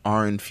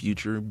and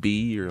Future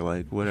B or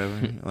like whatever.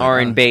 Like, R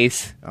and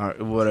bass.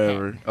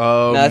 Whatever.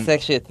 No, that's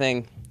actually a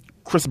thing.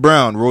 Chris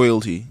Brown,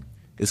 Royalty,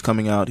 is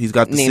coming out. He's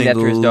got the named singles.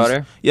 After his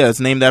daughter? Yeah, it's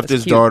named after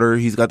his cute. daughter.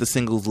 He's got the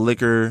singles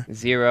Liquor.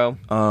 Zero.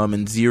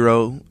 And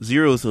Zero.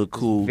 Zero's a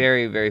cool.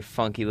 Very, very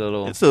funky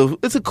little. It's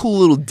a cool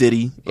little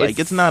ditty. Like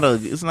it's not a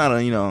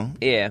you know.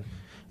 Yeah.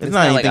 It's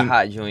not anything, like a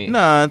hot joint.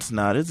 Nah, it's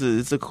not.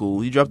 It's a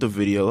cool. He dropped a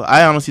video.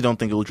 I honestly don't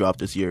think it'll drop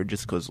this year,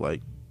 just because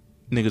like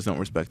niggas don't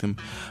respect him.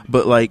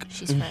 But like,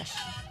 She's fresh.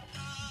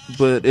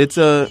 But it's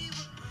a.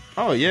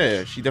 Oh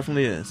yeah, she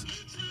definitely is.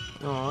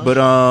 Aww, but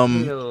a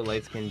little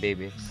light skinned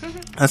baby.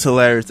 That's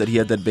hilarious that he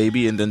had that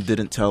baby and then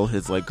didn't tell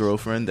his like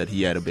girlfriend that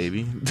he had a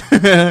baby.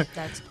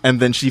 And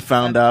then she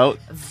found out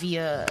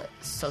via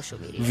social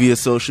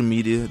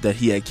media. That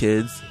he had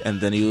kids,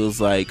 and then he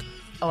was like,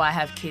 "Oh, I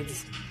have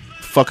kids."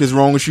 Fuck is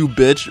wrong with you,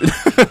 bitch?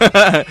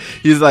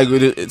 He's like,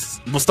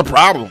 what's the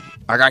problem?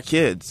 I got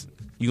kids.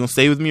 You gonna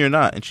stay with me or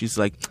not? And she's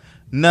like,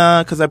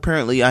 nah, because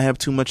apparently I have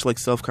too much like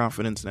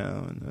self-confidence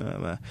now.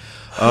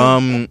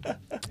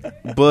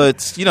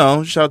 But you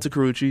know, shout out to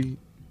Karrueche.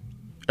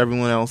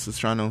 Everyone else is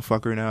trying to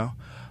fuck her now.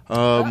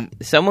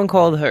 Someone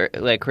called her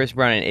like Chris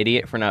Brown an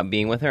idiot for not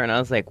being with her, and I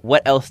was like,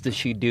 "What else does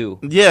she do?"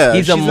 Yeah,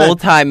 he's a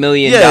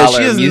multi-million-dollar.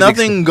 She has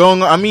nothing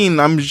going on. I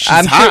mean, she's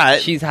hot. Sure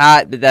she's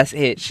hot, but that's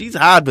it. She's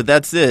hot, but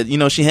that's it. You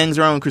know, she hangs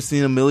around with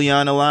Christina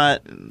Milian a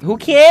lot. Who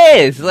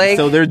cares? Like,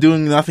 so they're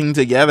doing nothing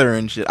together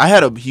and shit. I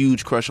had a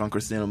huge crush on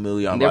Christina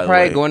Milian. They're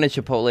probably going to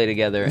Chipotle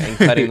together and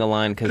cutting the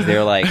line because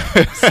they're like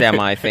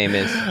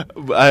semi-famous.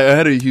 I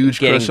had a huge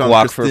crush on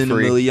Christina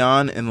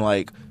Milian, and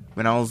like.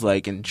 When I was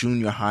like in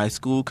junior high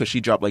school, because she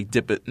dropped like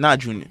Dip It, not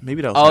junior,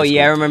 maybe that was. Oh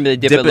yeah, I remember the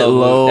Dip It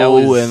Low. That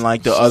was, and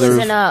like the other. She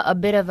was in a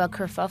bit of a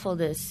kerfuffle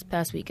this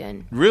past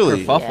weekend.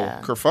 Really? Kerfuffle. Yeah.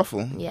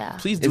 Kerfuffle. Yeah.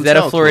 Please do. Is that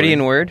tell, a Floridian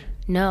Chloe. word?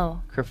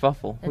 No.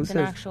 Kerfuffle. It's an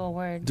actual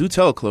word. Do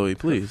tell, Chloe,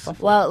 please. Kerfuffle.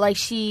 Well, like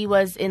she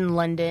was in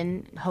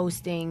London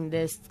hosting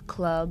this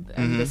club,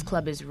 and this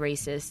club is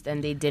racist,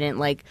 and they didn't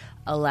like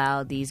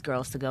allow these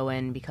girls to go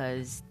in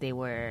because they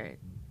were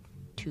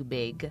too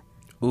big.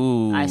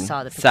 Ooh. I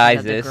saw the pictures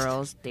of the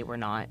girls. They were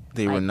not.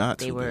 They were not.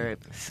 They were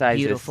Sizist.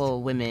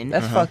 beautiful women.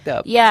 That's fucked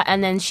up. Yeah,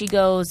 and then she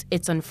goes,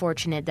 "It's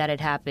unfortunate that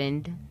it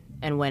happened,"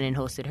 and went and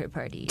hosted her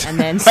party. And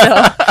then so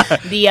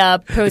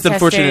the protesters. It's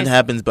unfortunate it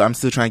happens, but I'm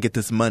still trying to get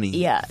this money.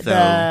 Yeah.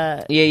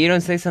 So. You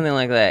don't say something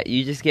like that.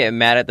 You just get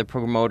mad at the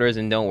promoters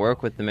and don't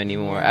work with them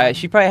anymore.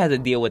 She probably has a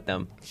deal with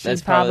them.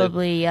 That's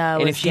probably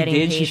and was if she getting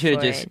did, paid she should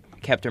have for just it.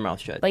 kept her mouth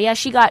shut. But yeah,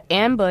 she got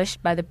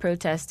ambushed by the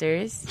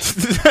protesters.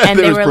 And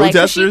they were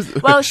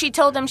protesters? like, she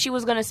told them she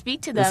was going to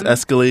speak to them.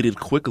 This escalated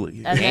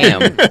quickly. And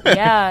then,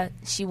 yeah,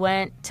 she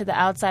went to the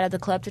outside of the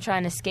club to try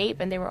and escape,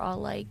 and they were all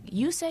like,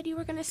 "You said you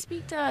were going to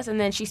speak to us." And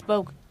then she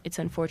spoke. It's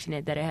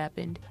unfortunate that it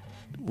happened.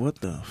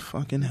 What the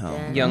fucking hell?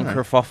 Yeah. Young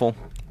kerfuffle.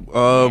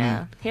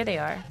 Yeah, here they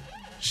are.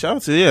 Shout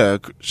out to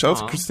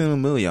Christina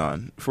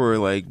Milian for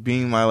like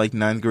being my like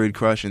 9th grade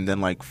crush and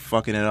then like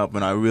fucking it up,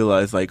 and I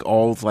realized like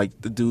all like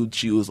the dudes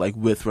she was like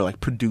with were like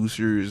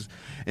producers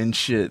and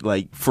shit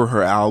like for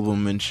her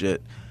album and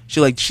shit.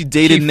 She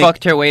dated Nick.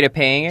 Fucked her way to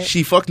paying it.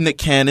 She fucked Nick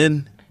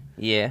Cannon.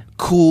 Yeah.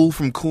 Cool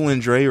from Cool and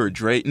Dre or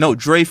Dre. No,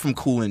 Dre from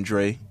Cool and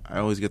Dre. I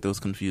always get those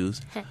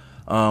confused.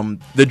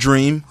 The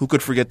Dream. Who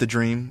could forget The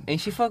Dream?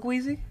 Ain't she fuck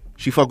Weezy?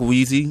 She fucked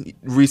Weezy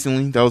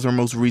recently. That was her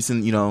most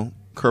recent,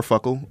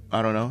 kerfuckle.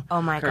 I don't know.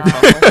 Oh my god.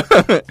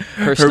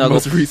 Her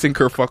most recent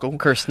kerfuckle.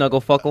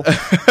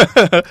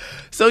 Snugglefuckle.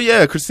 So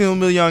yeah, Christina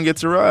Milian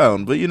gets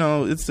around, but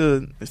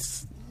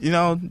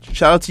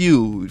shout out to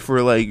you for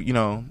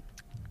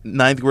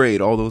 9th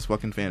grade, all those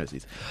fucking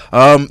fantasies.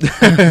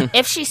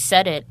 If she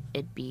said it,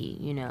 it'd be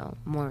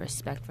more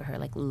respect for her.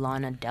 Like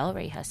Lana Del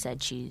Rey has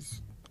said she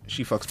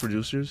fucks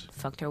producers.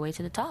 Fucked her way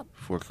to the top.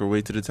 Fucked her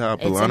way to the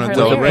top. It's Lana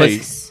Del Rey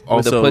also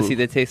with a pussy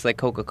that tastes like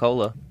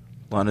Coca-Cola.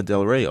 Lana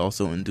Del Rey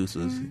also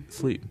induces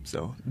sleep.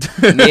 So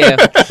yeah.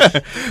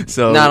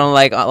 So not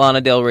unlike Lana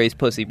Del Rey's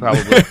pussy,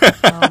 probably.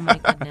 Oh my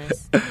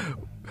goodness.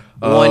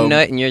 One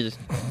nut and you're just.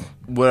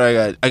 What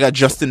I got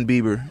Justin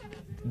Bieber.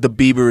 The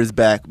Bieber is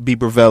back.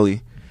 Bieber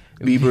Valley.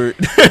 Bieber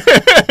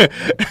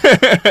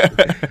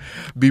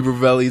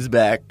Valley's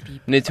back.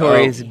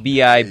 Notorious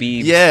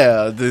B.I.B.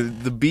 Yeah,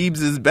 the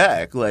Biebs is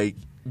back. Like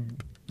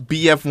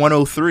BF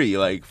 103.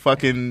 Like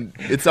fucking,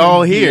 it's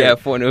all here.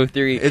 BF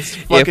 103. It's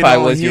fucking if I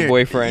all was here. your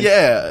boyfriend.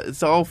 Yeah,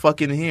 it's all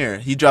fucking here.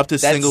 He dropped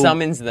his that single. That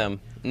summons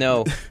them.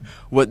 No.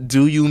 What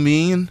do you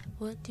mean?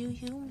 What do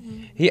you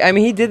mean?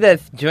 He did that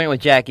joint with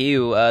Jack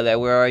Ew, that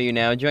Where Are You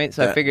Now joint,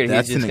 so I figured he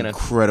was just That's an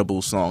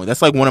incredible song.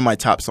 That's like one of my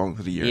top songs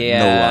of the year.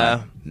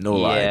 Yeah. No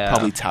lie.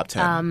 Probably top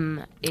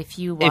 10.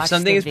 If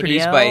something is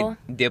produced by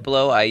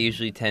Diplo, I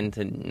usually tend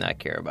to not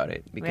care about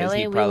it. Because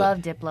really? We love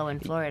Diplo in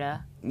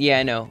Florida. Yeah,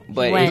 I know.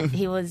 But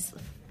he was...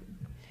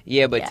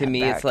 Yeah, but to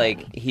me, it's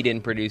like he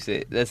didn't produce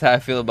it. That's how I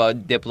feel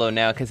about Diplo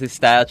now, because his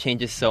style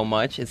changes so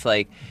much. It's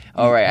like,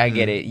 all right, I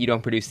get it. You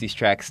don't produce these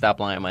tracks. Stop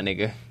lying, my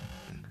nigga.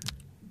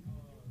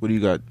 What do you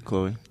got,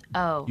 Chloe?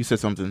 Oh. You said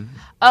something.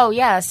 Oh,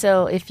 yeah.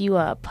 So if you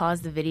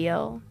pause the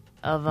video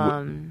of...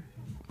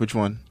 Which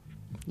one?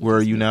 Where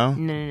Are You Now?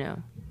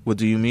 No. What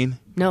do you mean?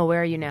 No,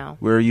 Where Are You Now?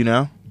 Where Are You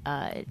Now?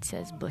 It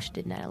says Bush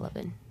did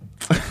 9/11.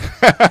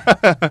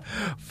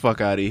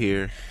 Fuck out of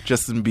here.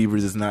 Justin Bieber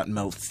does not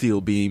melt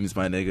steel beams,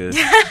 my nigga.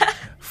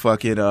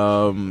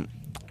 Fucking,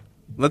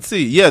 let's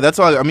see. Yeah, that's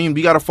all. I mean,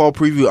 we got a fall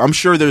preview. I'm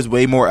sure there's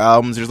way more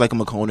albums. There's like a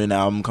McConan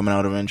album coming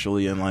out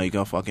eventually, and like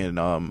a fucking,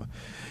 I'm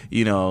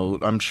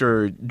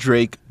sure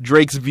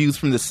Drake's Views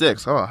from the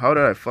Six. Oh, how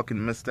did I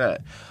fucking miss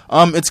that?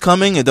 It's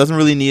coming. It doesn't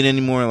really need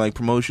any more like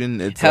promotion.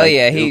 It's Hell like,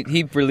 yeah,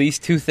 he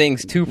released 2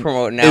 things to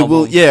promote an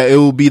album. It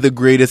will be the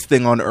greatest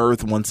thing on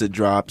earth once it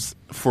drops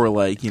for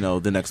like,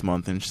 the next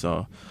month and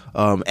so.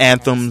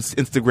 Anthems,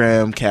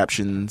 Instagram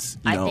captions.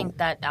 I think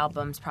that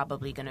album's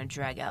probably gonna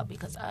drag out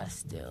because I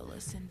still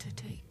listen to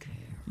Take Care.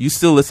 You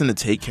still listen to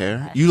Take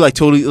Care? You like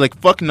totally like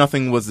fuck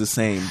Nothing Was the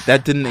Same.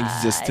 That didn't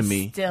exist to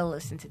me. I still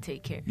listen to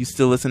Take Care. You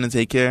still listen to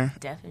Take Care?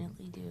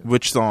 Definitely do.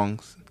 Which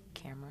songs?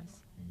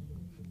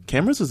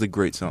 Cameras is a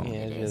great song.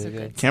 Yeah, it's really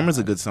good. Cameras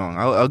a good song.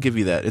 I'll give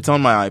you that. It's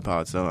on my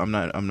iPod, so I'm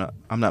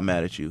not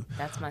mad at you.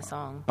 That's my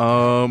song.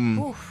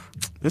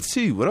 Let's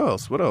see what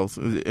else.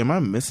 Am I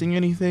missing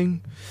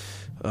anything?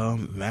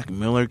 Mac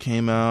Miller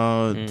came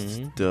out.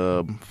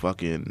 The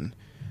fucking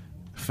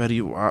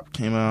Fetty Wap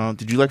came out.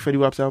 Did you like Fetty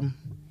Wap's album?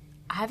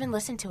 I haven't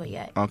listened to it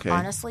yet. Okay.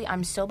 Honestly,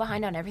 I'm so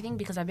behind on everything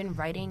because I've been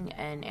writing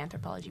an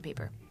anthropology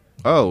paper.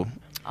 Oh.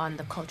 On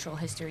the cultural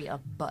history of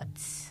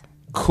butts.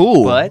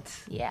 Cool.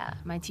 Butts? Yeah,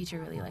 my teacher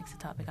really likes the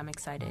topic. I'm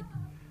excited.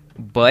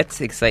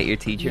 Butts excite your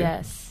teacher?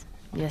 Yes,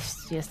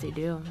 they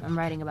do. I'm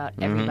writing about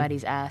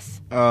everybody's ass.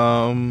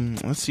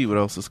 Let's see what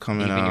else is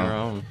coming out. Even your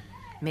own.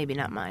 Maybe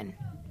not mine.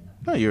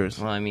 Not yours.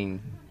 Well, I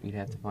mean, you'd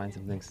have to find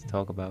some things to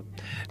talk about.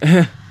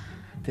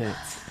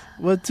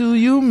 What do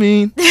you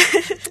mean?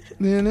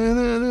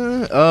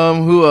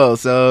 Who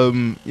else?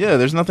 Yeah,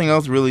 there's nothing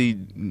else really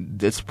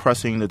that's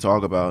pressing to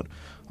talk about.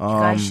 You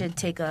guys should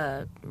take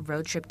a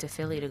road trip to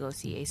Philly to go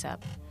see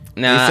A$AP.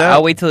 Nah, A$AP?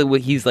 I'll wait till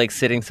he's like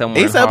sitting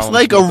somewhere. A$AP's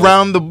like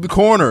around the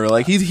corner.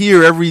 Like he's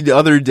here every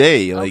other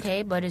day. Like,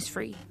 okay, but it's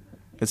free.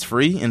 It's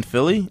free in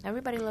Philly?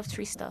 Everybody loves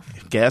free stuff.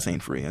 Gas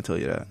ain't free, I tell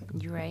you that.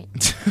 You're right.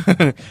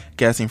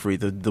 Gas ain't free.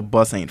 The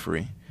bus ain't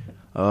free.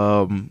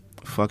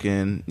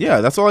 Fucking yeah,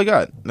 that's all I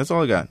got.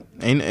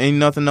 Ain't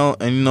nothing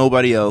ain't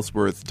nobody else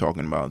worth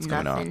talking about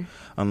coming out.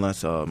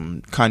 Unless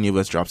Kanye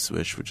West drops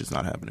Swish, which is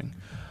not happening.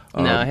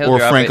 No, he'll or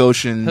drop Frank it.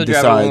 Ocean he'll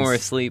decides. Drop it when we're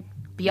asleep.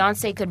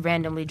 Beyonce could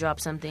randomly drop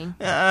something.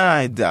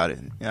 I doubt it.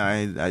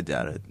 I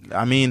doubt it.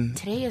 I mean,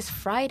 today is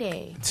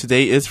Friday.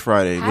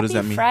 What does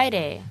that mean?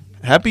 Friday.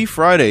 Happy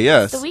Friday,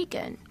 yes. It's the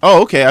weekend.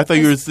 Oh, okay. I thought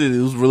it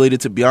was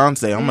related to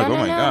Beyonce. I'm like, oh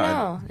my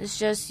god. No. It's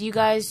just you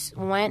guys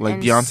went like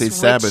and Beyonce's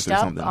Sabbath or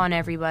something on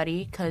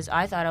everybody because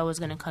I thought I was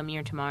gonna come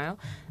here tomorrow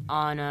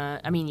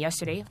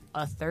yesterday,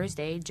 a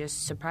Thursday,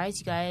 just surprise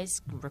you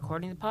guys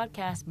recording the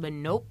podcast, but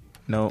nope.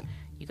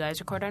 You guys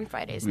record on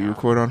Fridays now. We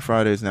record on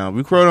Fridays now. We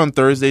record on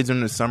Thursdays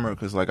during the summer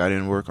because I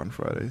didn't work on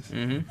Fridays.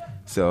 Mm-hmm.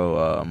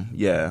 So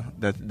yeah,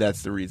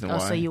 that's the reason why.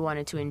 So you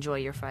wanted to enjoy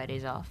your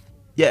Fridays off.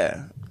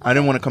 Yeah. I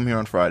didn't want to come here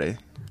on Friday.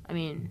 I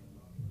mean,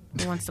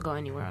 who wants to go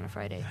anywhere on a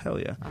Friday? Hell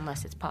yeah.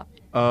 Unless it's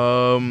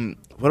popping.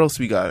 What else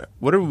we got?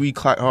 What are we...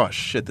 oh,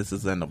 shit, this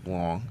is end up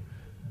long.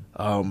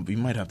 We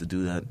might have to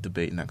do that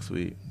debate next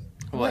week.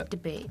 What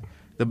debate?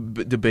 The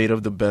debate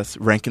of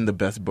ranking the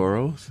best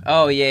boroughs.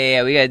 Oh,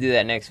 yeah, we got to do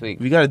that next week.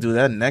 We got to do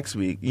that next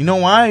week. You know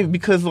why?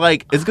 Because,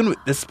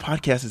 this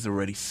podcast is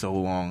already so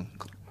long.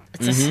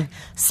 It's a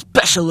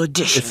special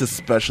edition. It's a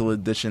special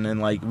edition,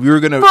 and we were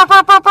gonna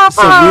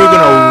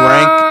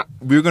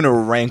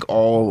rank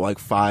all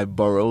 5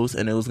 boroughs,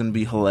 and it was gonna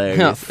be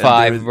hilarious.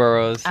 5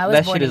 boroughs.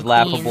 That shit is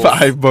laughable.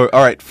 5 boroughs.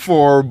 All right,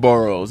 4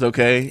 boroughs.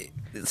 Okay.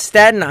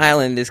 Staten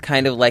Island is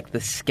kind of like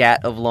the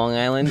scat of Long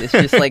Island. It's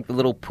just like the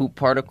little poop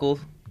particles.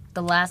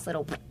 The last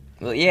little.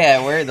 Well,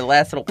 yeah, we're the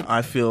last little.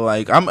 I feel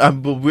like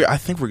I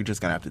think we're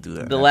just gonna have to do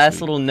that. The last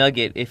little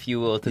nugget, if you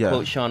will, to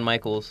quote Shawn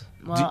Michaels.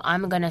 Well,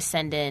 I'm gonna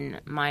send in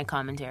my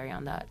commentary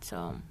on that.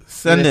 So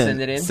send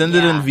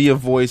it in via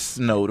voice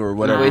note or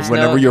whatever.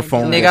 Whenever your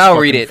phone. Nigga, I'll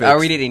read it. Fixed. I'll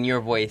read it in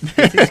your voice.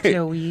 This is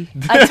Chloe.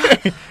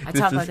 I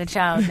talk like a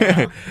child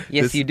now.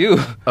 Yes, you do.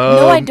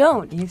 No, I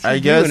don't. Yes, I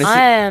guess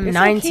I am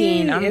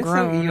 19. Okay. I'm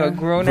grown. You're a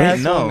grown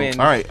ass woman.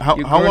 All right. How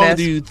long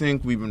do you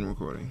think we've been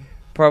recording?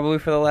 Probably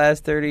for the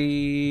last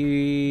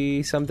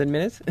 30-something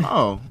minutes.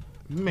 Oh,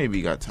 maybe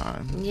you got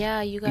time.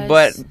 Yeah, you guys.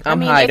 But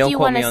I'm high. Don't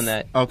quote me on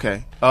that.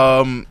 Okay.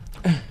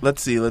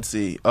 Let's see.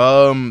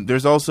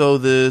 There's also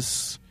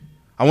this.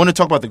 I want to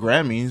talk about the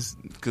Grammys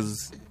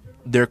because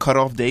their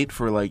cutoff date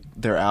for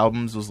their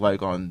albums was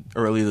on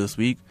early this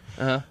week.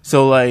 Uh-huh.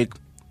 So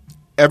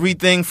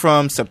everything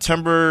from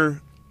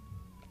September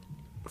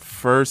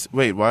 1st.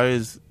 Wait, why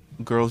is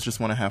Girls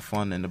Just Want to Have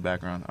Fun in the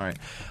background? All right.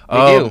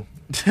 They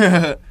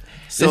do.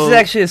 This is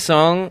actually a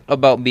song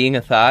about being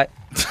a thought,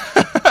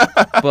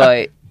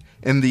 but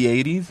in the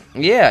 80s?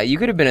 Yeah, you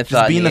could have been a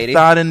thought in the 80s. Just being a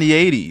thought in the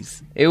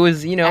 80s. It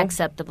was,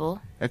 acceptable.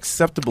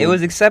 Acceptable. It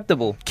was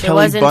acceptable. It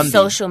wasn't Bundy.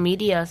 Social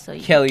media, so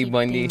you Kelly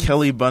Bundy.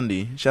 Kelly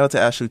Bundy. Shout out to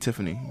Ashley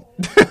Tiffany.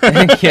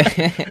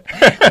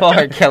 Call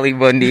her Kelly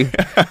Bundy.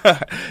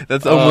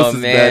 That's almost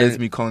as bad as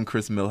me calling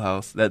Chris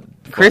Milhouse.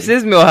 Chris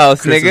is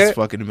Milhouse, Chris nigga. Chris is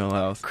fucking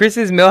Milhouse. Chris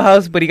is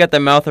Milhouse, but he got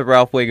the mouth of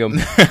Ralph Wiggum.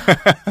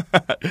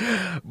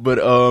 But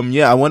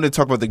I wanted to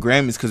talk about the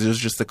Grammys because it was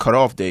just the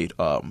cutoff date.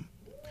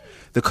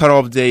 The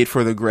cutoff date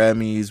for the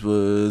Grammys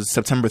was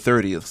September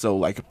 30th. So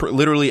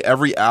literally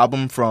every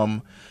album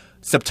from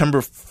September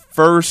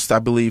 1st, I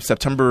believe,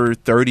 September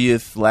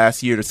 30th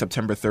last year to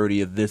September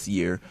 30th this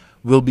year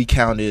will be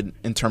counted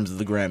in terms of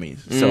the Grammys.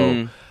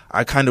 So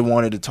I kind of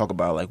wanted to talk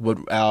about what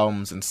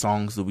albums and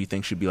songs that we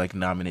think should be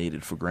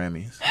nominated for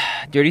Grammys.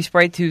 Dirty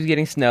Sprite 2 is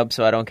getting snubbed,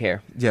 so I don't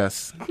care.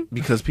 Yes,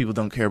 because people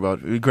don't care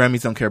about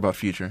Grammys. Don't care about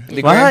Future.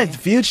 Why?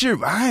 Future?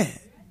 Why?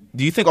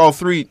 Do you think all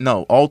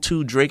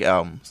 2 Drake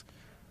albums,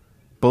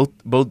 both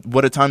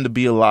What a Time to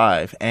Be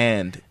Alive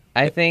and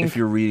I think if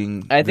you're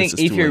reading,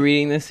 if you're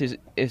reading this is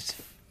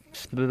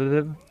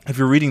if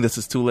you're reading this,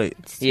 it's too late.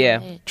 Yeah,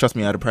 late. Trust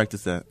me, I had to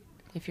practice that.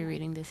 If you're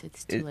reading this,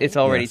 it's too late. It's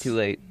already too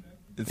late,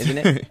 isn't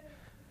it?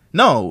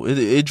 No,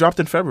 it dropped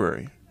in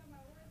February.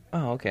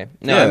 Oh, okay.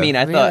 No, Yeah. I mean,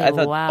 I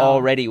thought Wow.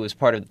 already was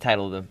part of the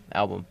title of the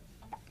album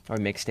or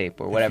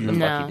mixtape or whatever the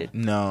fuck he did.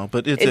 No,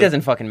 but it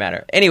doesn't fucking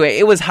matter. Anyway,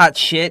 it was hot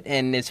shit,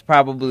 and it's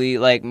probably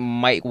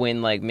might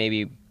win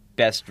maybe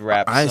best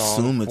rap song. I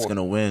assume it's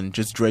gonna win.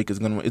 Just Drake is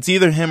gonna win. It's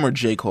either him or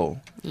J. Cole.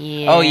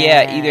 Yeah. Oh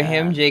yeah, either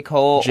him, J.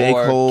 Cole,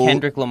 or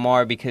Kendrick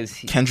Lamar because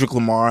Kendrick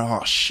Lamar.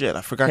 Oh shit,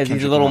 I forgot. Because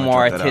he's a little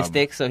more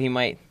artistic, so he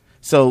might.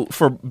 So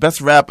for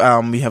best rap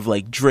album, we have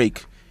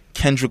Drake,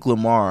 Kendrick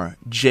Lamar,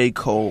 J.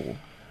 Cole.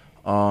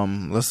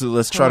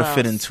 Let's try to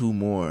fit in 2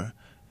 more.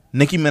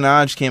 Nicki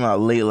Minaj came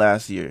out late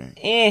last year.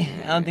 I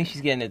don't think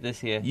she's getting it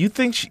this year. You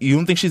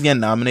don't think she's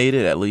getting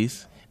nominated at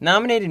least?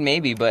 Nominated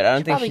maybe, but I don't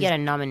think probably she's get a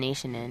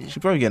nomination in.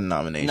 She'd probably get a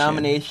nomination.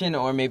 Nomination,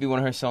 or maybe one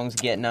of her songs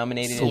get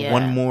nominated. So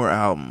one more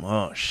album.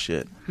 Oh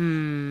shit.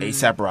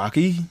 A$AP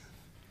Rocky.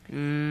 I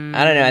don't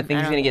know. I think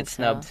he's gonna get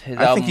snubbed.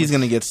 I think he's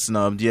gonna get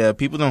snubbed. Yeah,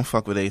 people don't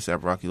fuck with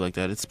A$AP Rocky like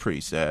that. It's pretty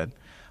sad.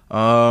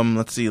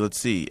 Let's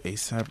see.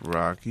 A$AP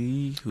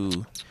Rocky,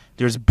 who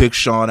There's Big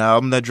Sean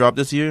album that dropped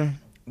this year.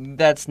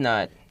 That's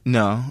not.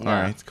 No. All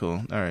right.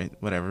 Cool. All right.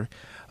 Whatever.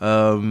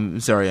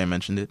 Sorry, I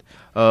mentioned it.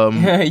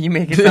 You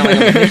make it sound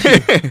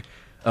like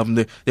I'm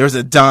a There's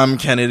a Dom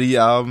Kennedy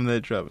album that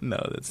dropped. No,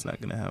 that's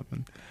not gonna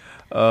happen.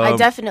 I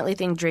definitely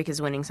think Drake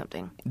is winning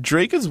something.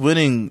 Drake is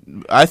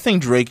winning. I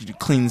think Drake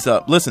cleans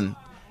up. Listen,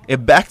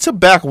 if Back to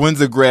Back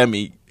wins a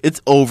Grammy,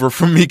 it's over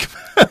for Meek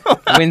Mill.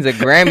 Wins a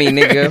Grammy,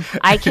 nigga.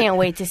 I can't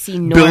wait to see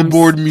Norm's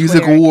Billboard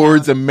Music Twitter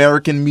Awards, account.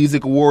 American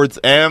Music Awards,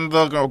 and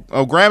the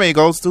Grammy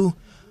goes to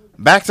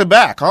Back to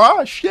Back.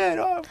 Oh shit!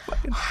 Oh,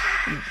 fucking.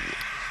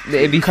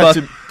 It'd be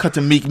Cut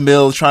to Meek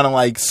Mill trying to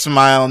like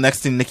smile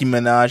next to Nicki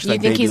Minaj. You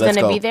like, think baby, he's let's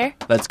gonna go. be there?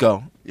 Let's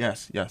go.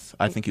 Yes.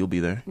 I think he'll be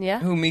there. Yeah.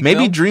 Who, Meek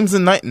Maybe Mill? Dreams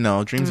and Night.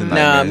 No, Dreams and Nah,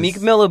 Nightmares.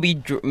 Meek Mill will be.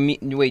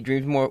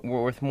 Dreams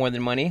worth more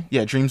than money.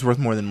 Yeah, Dreams worth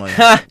more than money.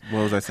 What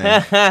was I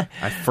saying?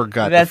 I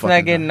forgot. That's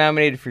not getting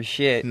nominated for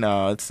shit.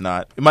 No, it's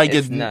not. It might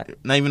It's get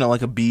not even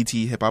like a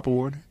BT Hip Hop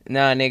Award.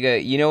 Nah,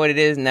 nigga. You know what it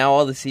is? Now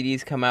all the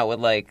CDs come out with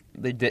like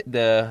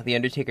the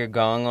Undertaker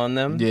gong on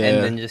them, Yeah.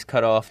 and then just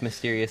cut off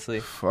mysteriously.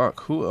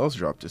 Fuck. Who else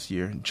dropped this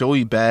year?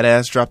 Joey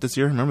Badass dropped this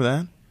year. Remember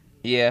that?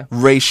 Yeah.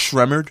 Ray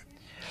Shremmerd,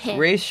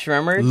 Ray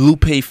Shremmerd.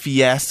 Lupe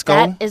Fiasco.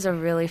 That is a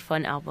really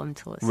fun album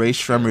to listen. Ray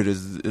Shremmerd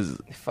is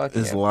Fuck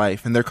yeah.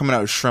 life, and they're coming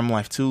out with Shrem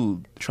Life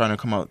 2, trying to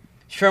come out.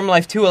 Shrem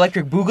Life 2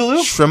 Electric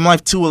Boogaloo? Shrem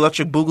Life 2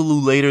 Electric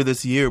Boogaloo later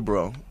this year,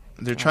 bro.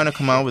 They're trying to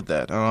come out with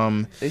that.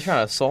 They're trying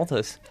to assault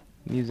us.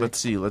 Music. Let's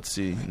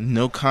see.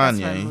 No That's my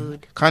Kanye.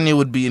 mood. Kanye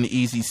would be an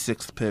easy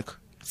sixth pick,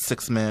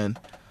 sixth man.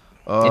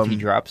 If he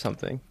drops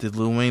something. Did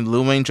Lil Wayne?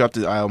 Lil Wayne dropped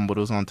the album, but it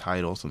was on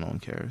Tidal, so no one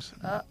cares.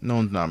 No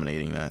one's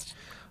nominating that.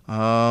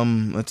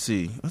 Let's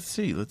see.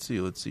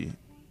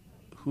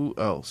 Who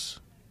else?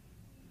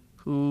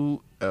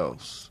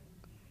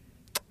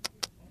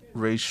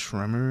 Ray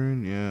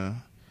Shremmerd, yeah.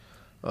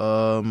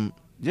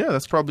 Yeah,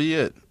 that's probably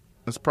it.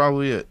 I'm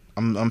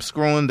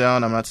scrolling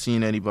down. I'm not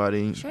seeing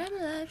anybody.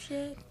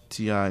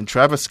 T.I. and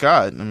Travis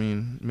Scott. I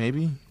mean,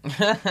 maybe.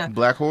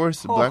 Black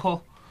Horse.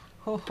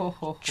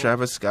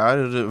 Travis Scott.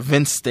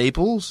 Vince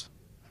Staples.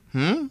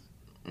 This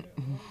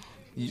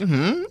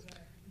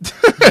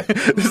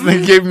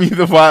thing gave me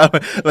the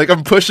vibe. Like,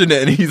 I'm pushing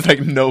it, and he's like,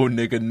 no,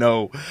 nigga,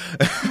 no.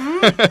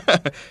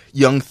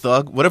 Young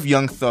Thug. What if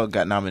Young Thug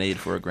got nominated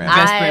for a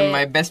Grammy?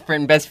 My best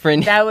friend.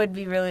 That would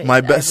be really.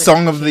 My best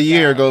song of the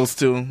year goes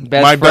to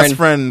Best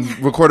Friend,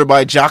 recorded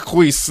by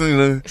Jacquees.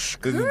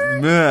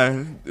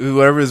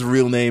 Whoever his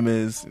real name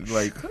is.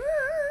 Like,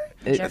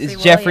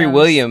 It's Jeffrey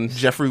Williams.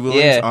 Jeffrey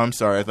Williams? Yeah. Oh, I'm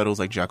sorry. I thought it was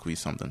like Jacquees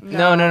something.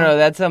 No.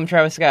 That's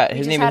Travis Scott.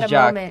 His name is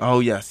Jock. Oh,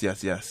 yes.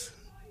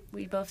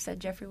 We both said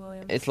Jeffrey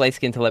Williams. It's light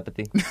skin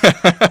telepathy.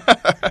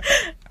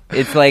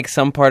 It's like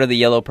some part of the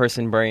yellow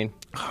person brain.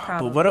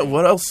 But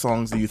what else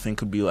songs do you think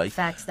could be like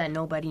facts that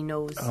nobody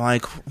knows?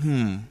 Like,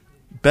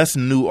 best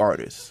new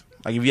artist.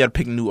 Like, if you had to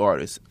pick new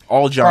artists,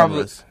 all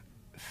genres.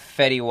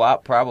 Fetty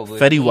Wap, probably.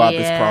 Fetty Wap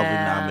is probably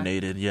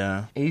nominated.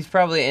 Yeah, he's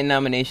probably in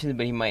nominations,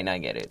 but he might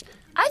not get it.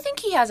 I think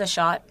he has a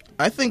shot.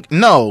 I think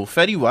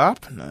Fetty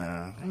Wap.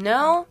 Nah.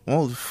 No.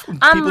 Well,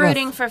 I'm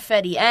rooting for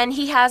Fetty, and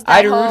he has that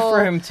I'd root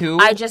for him too.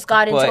 I just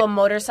got into a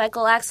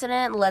motorcycle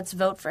accident. Let's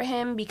vote for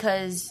him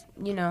because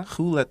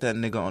Who let that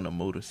nigga on a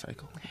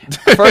motorcycle?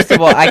 First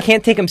of all, I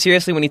can't take him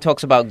seriously when he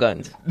talks about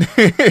guns.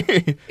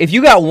 If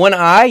you got one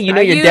eye,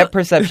 your depth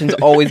perception's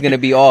always gonna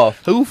be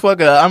off.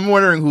 I'm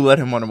wondering who let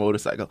him on a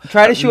motorcycle.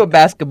 Try to shoot a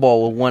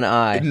basketball with one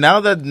eye. Now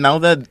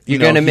that you're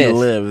gonna miss.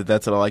 Live,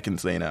 that's all I can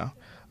say now.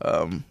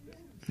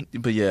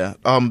 But yeah,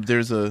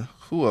 there's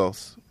who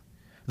else?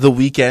 The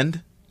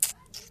Weeknd.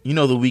 The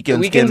Weeknd's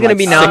The Weeknd's gonna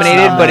be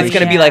nominated, but it's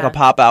gonna be like a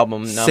pop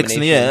album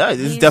nomination. Yeah,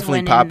 it's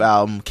definitely pop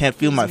album. Can't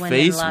Feel My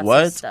Face.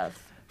 What?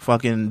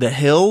 Fucking The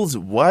Hills.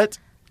 What?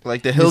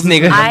 Like The Hills.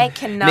 Nigga, I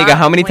cannot. Nigga,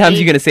 how many times are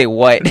you gonna say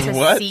what?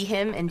 To see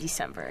him in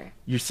December.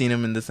 You're seeing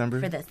him in December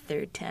for the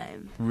third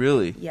time.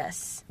 Really?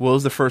 Yes. What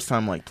was the first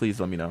time like? Please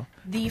let me know.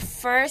 The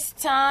first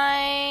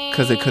time.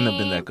 Because it couldn't have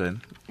been that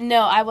good.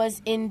 No, I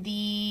was in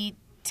the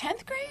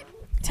 10th grade.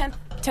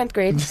 10th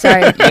grade,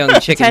 sorry. Young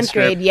Chicken 10th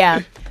Strip. grade,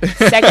 yeah.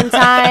 Second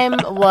time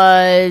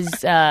was,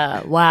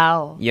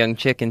 wow. Young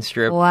Chicken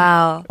Strip.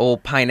 Wow.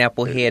 Old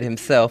Pineapple Head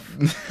himself.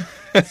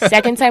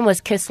 Second time was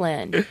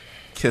Kissland.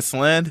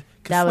 Kissland?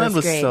 That was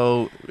great.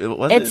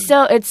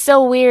 It's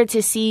so weird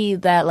to see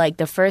that, like,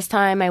 the first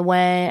time I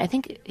went, I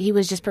think he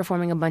was just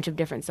performing a bunch of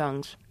different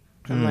songs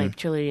from, like,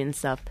 Trilogy and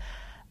stuff.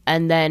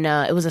 And then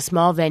it was a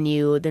small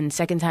venue. Then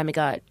second time it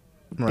got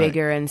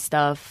bigger and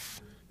stuff.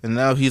 And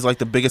now he's like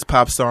the biggest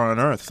pop star on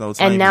earth. So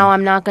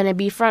I'm not going to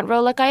be front row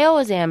like I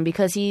always am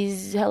because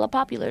he's hella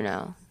popular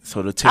now.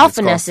 So the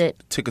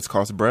tickets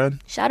cost bread.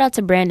 Shout out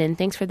to Brandon.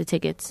 Thanks for the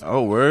tickets.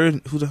 Oh,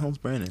 word. Who the hell's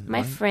Brandon?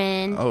 My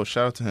friend. Oh,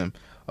 shout out to him.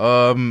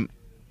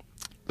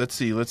 Let's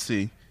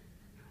see.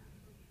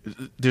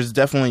 There's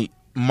definitely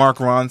Mark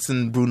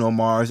Ronson, Bruno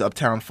Mars,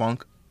 Uptown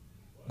Funk,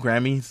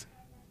 Grammys.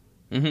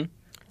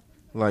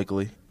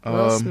 Likely.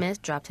 Will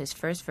Smith dropped his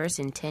first verse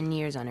in 10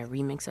 years on a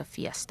remix of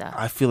Fiesta.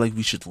 I feel like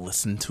we should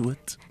listen to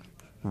it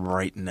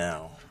right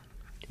now.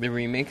 The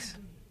remix?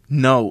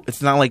 No,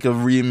 it's not like a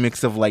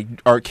remix of like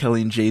R.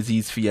 Kelly and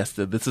Jay-Z's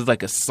Fiesta. This is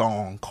like a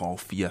song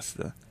called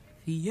Fiesta.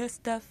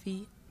 Fiesta.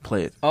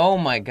 Play it. Oh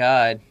my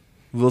God.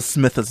 Will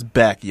Smith is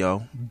back,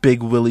 yo.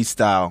 Big Willie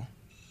style.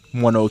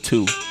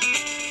 102.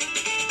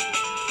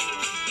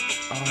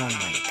 Oh my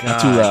God. Not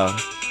too loud.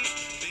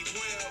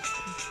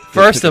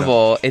 First of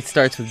all, it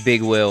starts with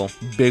Big Will.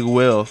 Big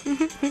Will.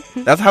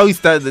 That's how he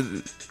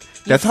started.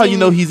 That's how you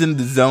know he's in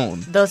the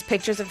zone. Those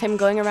pictures of him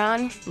going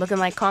around looking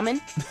like Common?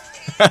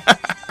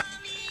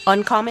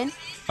 Uncommon?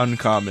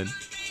 Uncommon.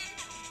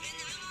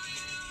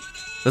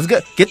 Let's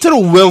get to the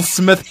Will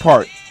Smith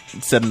part,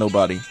 said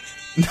nobody.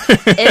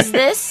 Is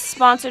this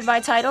sponsored by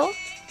Tidal?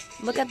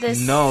 Look at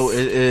this. No,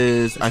 it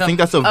is. I think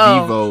that's a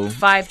Vivo.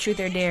 5 Truth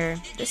or Dare.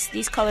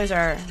 These colors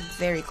are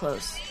very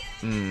close.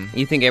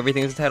 You think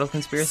everything's a Tidal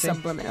conspiracy?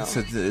 Subliminal.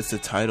 It's a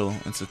title.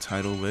 It's a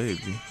title,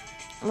 baby.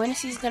 When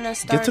is he gonna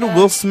start? Get to the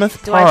Will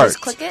Smith part. Do I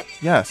just click it?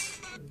 Yes.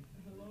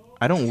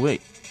 I don't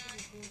wait.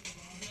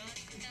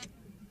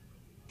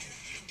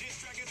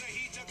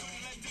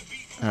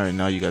 All right,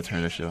 now you gotta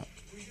turn this shit up.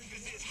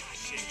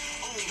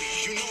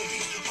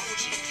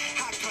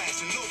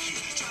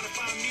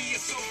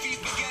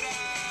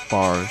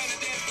 Bars.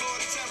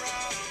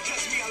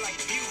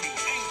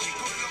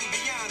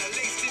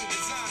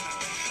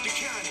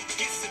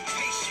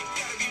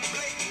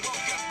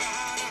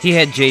 He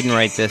had Jaden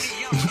write this.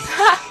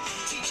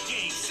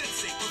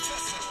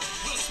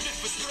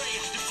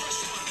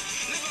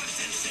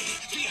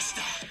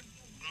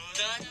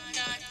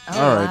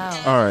 All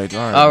right.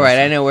 All right,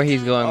 I know where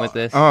he's going with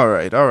this. All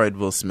right,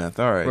 Will Smith.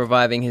 All right.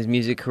 Reviving his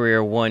music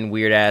career one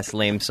weird-ass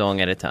lame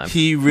song at a time.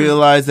 He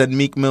realized that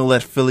Meek Mill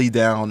let Philly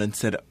down and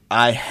said,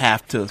 I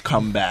have to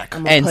come back.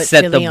 And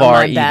set the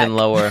bar even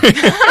lower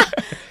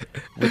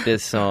with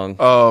this song.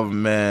 Oh,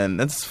 man.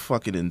 That's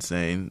fucking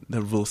insane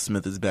that Will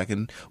Smith is back.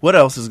 And what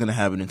else is going to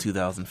happen in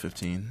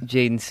 2015?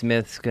 Jaden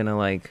Smith's going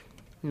to,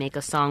 make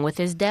a song with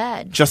his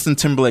dad. Justin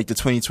Timberlake, the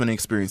 2020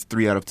 Experience,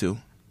 3 out of 2.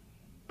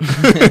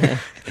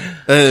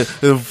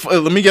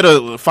 Let me get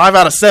a 5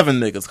 out of 7,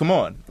 niggas. Come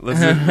on,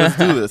 let's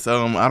do this. I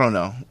don't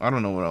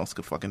know what else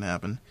could fucking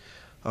happen.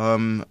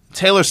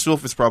 Taylor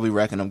Swift is probably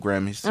racking up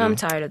Grammys too. I'm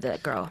tired of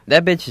that girl.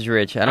 That bitch is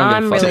rich.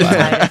 I'm really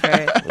tired of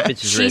her. That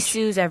bitch is She rich.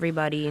 sues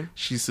everybody.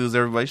 She's a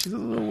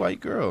little white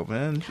girl,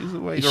 man. She's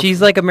a white girl.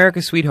 She's like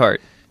America's sweetheart.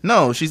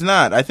 No, she's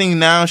not. I think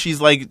now she's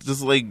like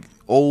just like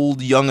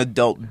old young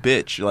adult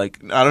bitch. Like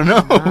I don't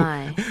know.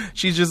 Why?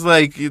 She's just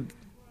like.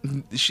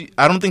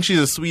 I don't think she's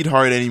a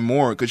sweetheart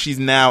anymore because she's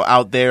now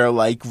out there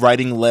like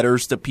writing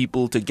letters to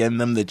people to get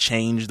them to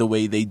change the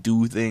way they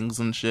do things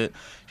and shit.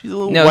 She's a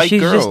little white girl.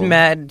 No, she's just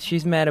mad.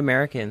 She's mad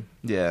American.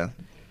 Yeah.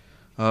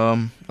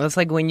 That's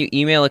like when you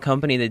email a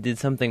company that did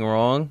something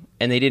wrong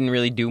and they didn't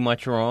really do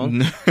much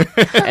wrong,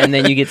 and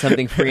then you get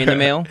something free in the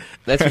mail.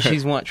 That's what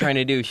she's trying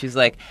to do. She's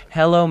like,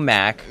 "Hello,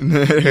 Mac.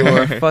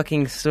 Your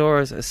fucking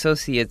store's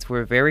associates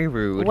were very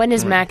rude." When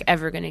is Mac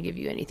ever going to give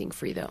you anything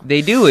free, though?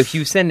 They do. If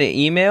you send an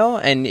email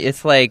and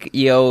it's like,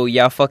 "Yo,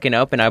 y'all fucking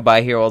up," and I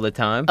buy here all the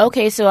time.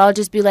 Okay, so I'll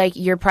just be like,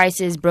 "Your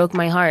prices broke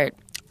my heart."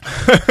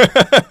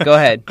 Go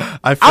ahead.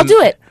 I'll do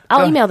it.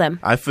 I'll email them.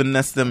 I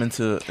finessed them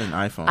into an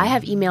iPhone. I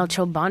have emailed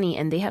Chobani,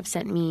 and they have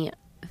sent me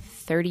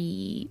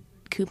 30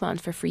 coupons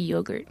for free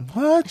yogurt.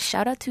 What?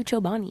 Shout out to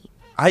Chobani.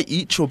 I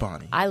eat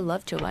Chobani. I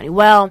love Chobani.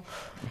 Well,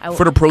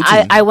 for the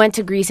protein. I went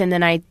to Greece and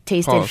then I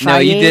tasted Fayette. No,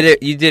 you did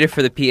it. You did it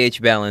for the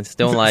pH balance.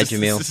 Don't lie,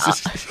 Jamil.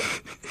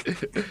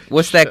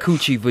 What's that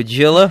coochie,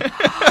 Vagilla?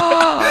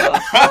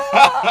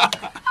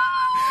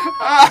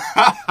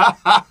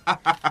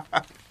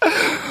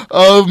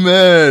 Oh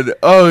man.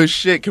 Oh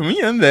shit. Can we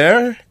end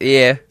there?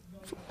 Yeah.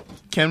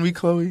 Can we,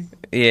 Chloe?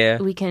 Yeah.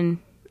 We can.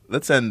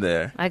 Let's end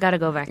there. I gotta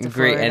go back to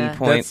Great Florida. end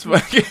point. That's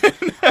fucking.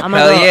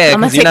 Hell yeah,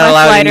 because you're not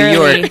allowed in New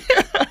York.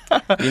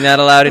 You're not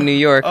allowed in New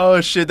York.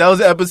 Oh shit, that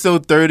was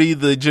episode 30,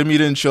 the Jimmy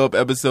didn't show up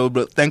episode,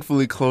 but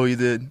thankfully Chloe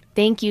did.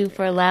 Thank you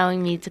for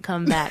allowing me to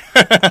come back.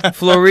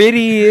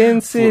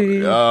 Floridian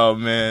City. Oh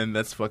man,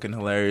 that's fucking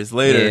hilarious.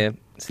 Later. Yeah.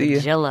 See ya.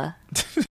 Vagilla.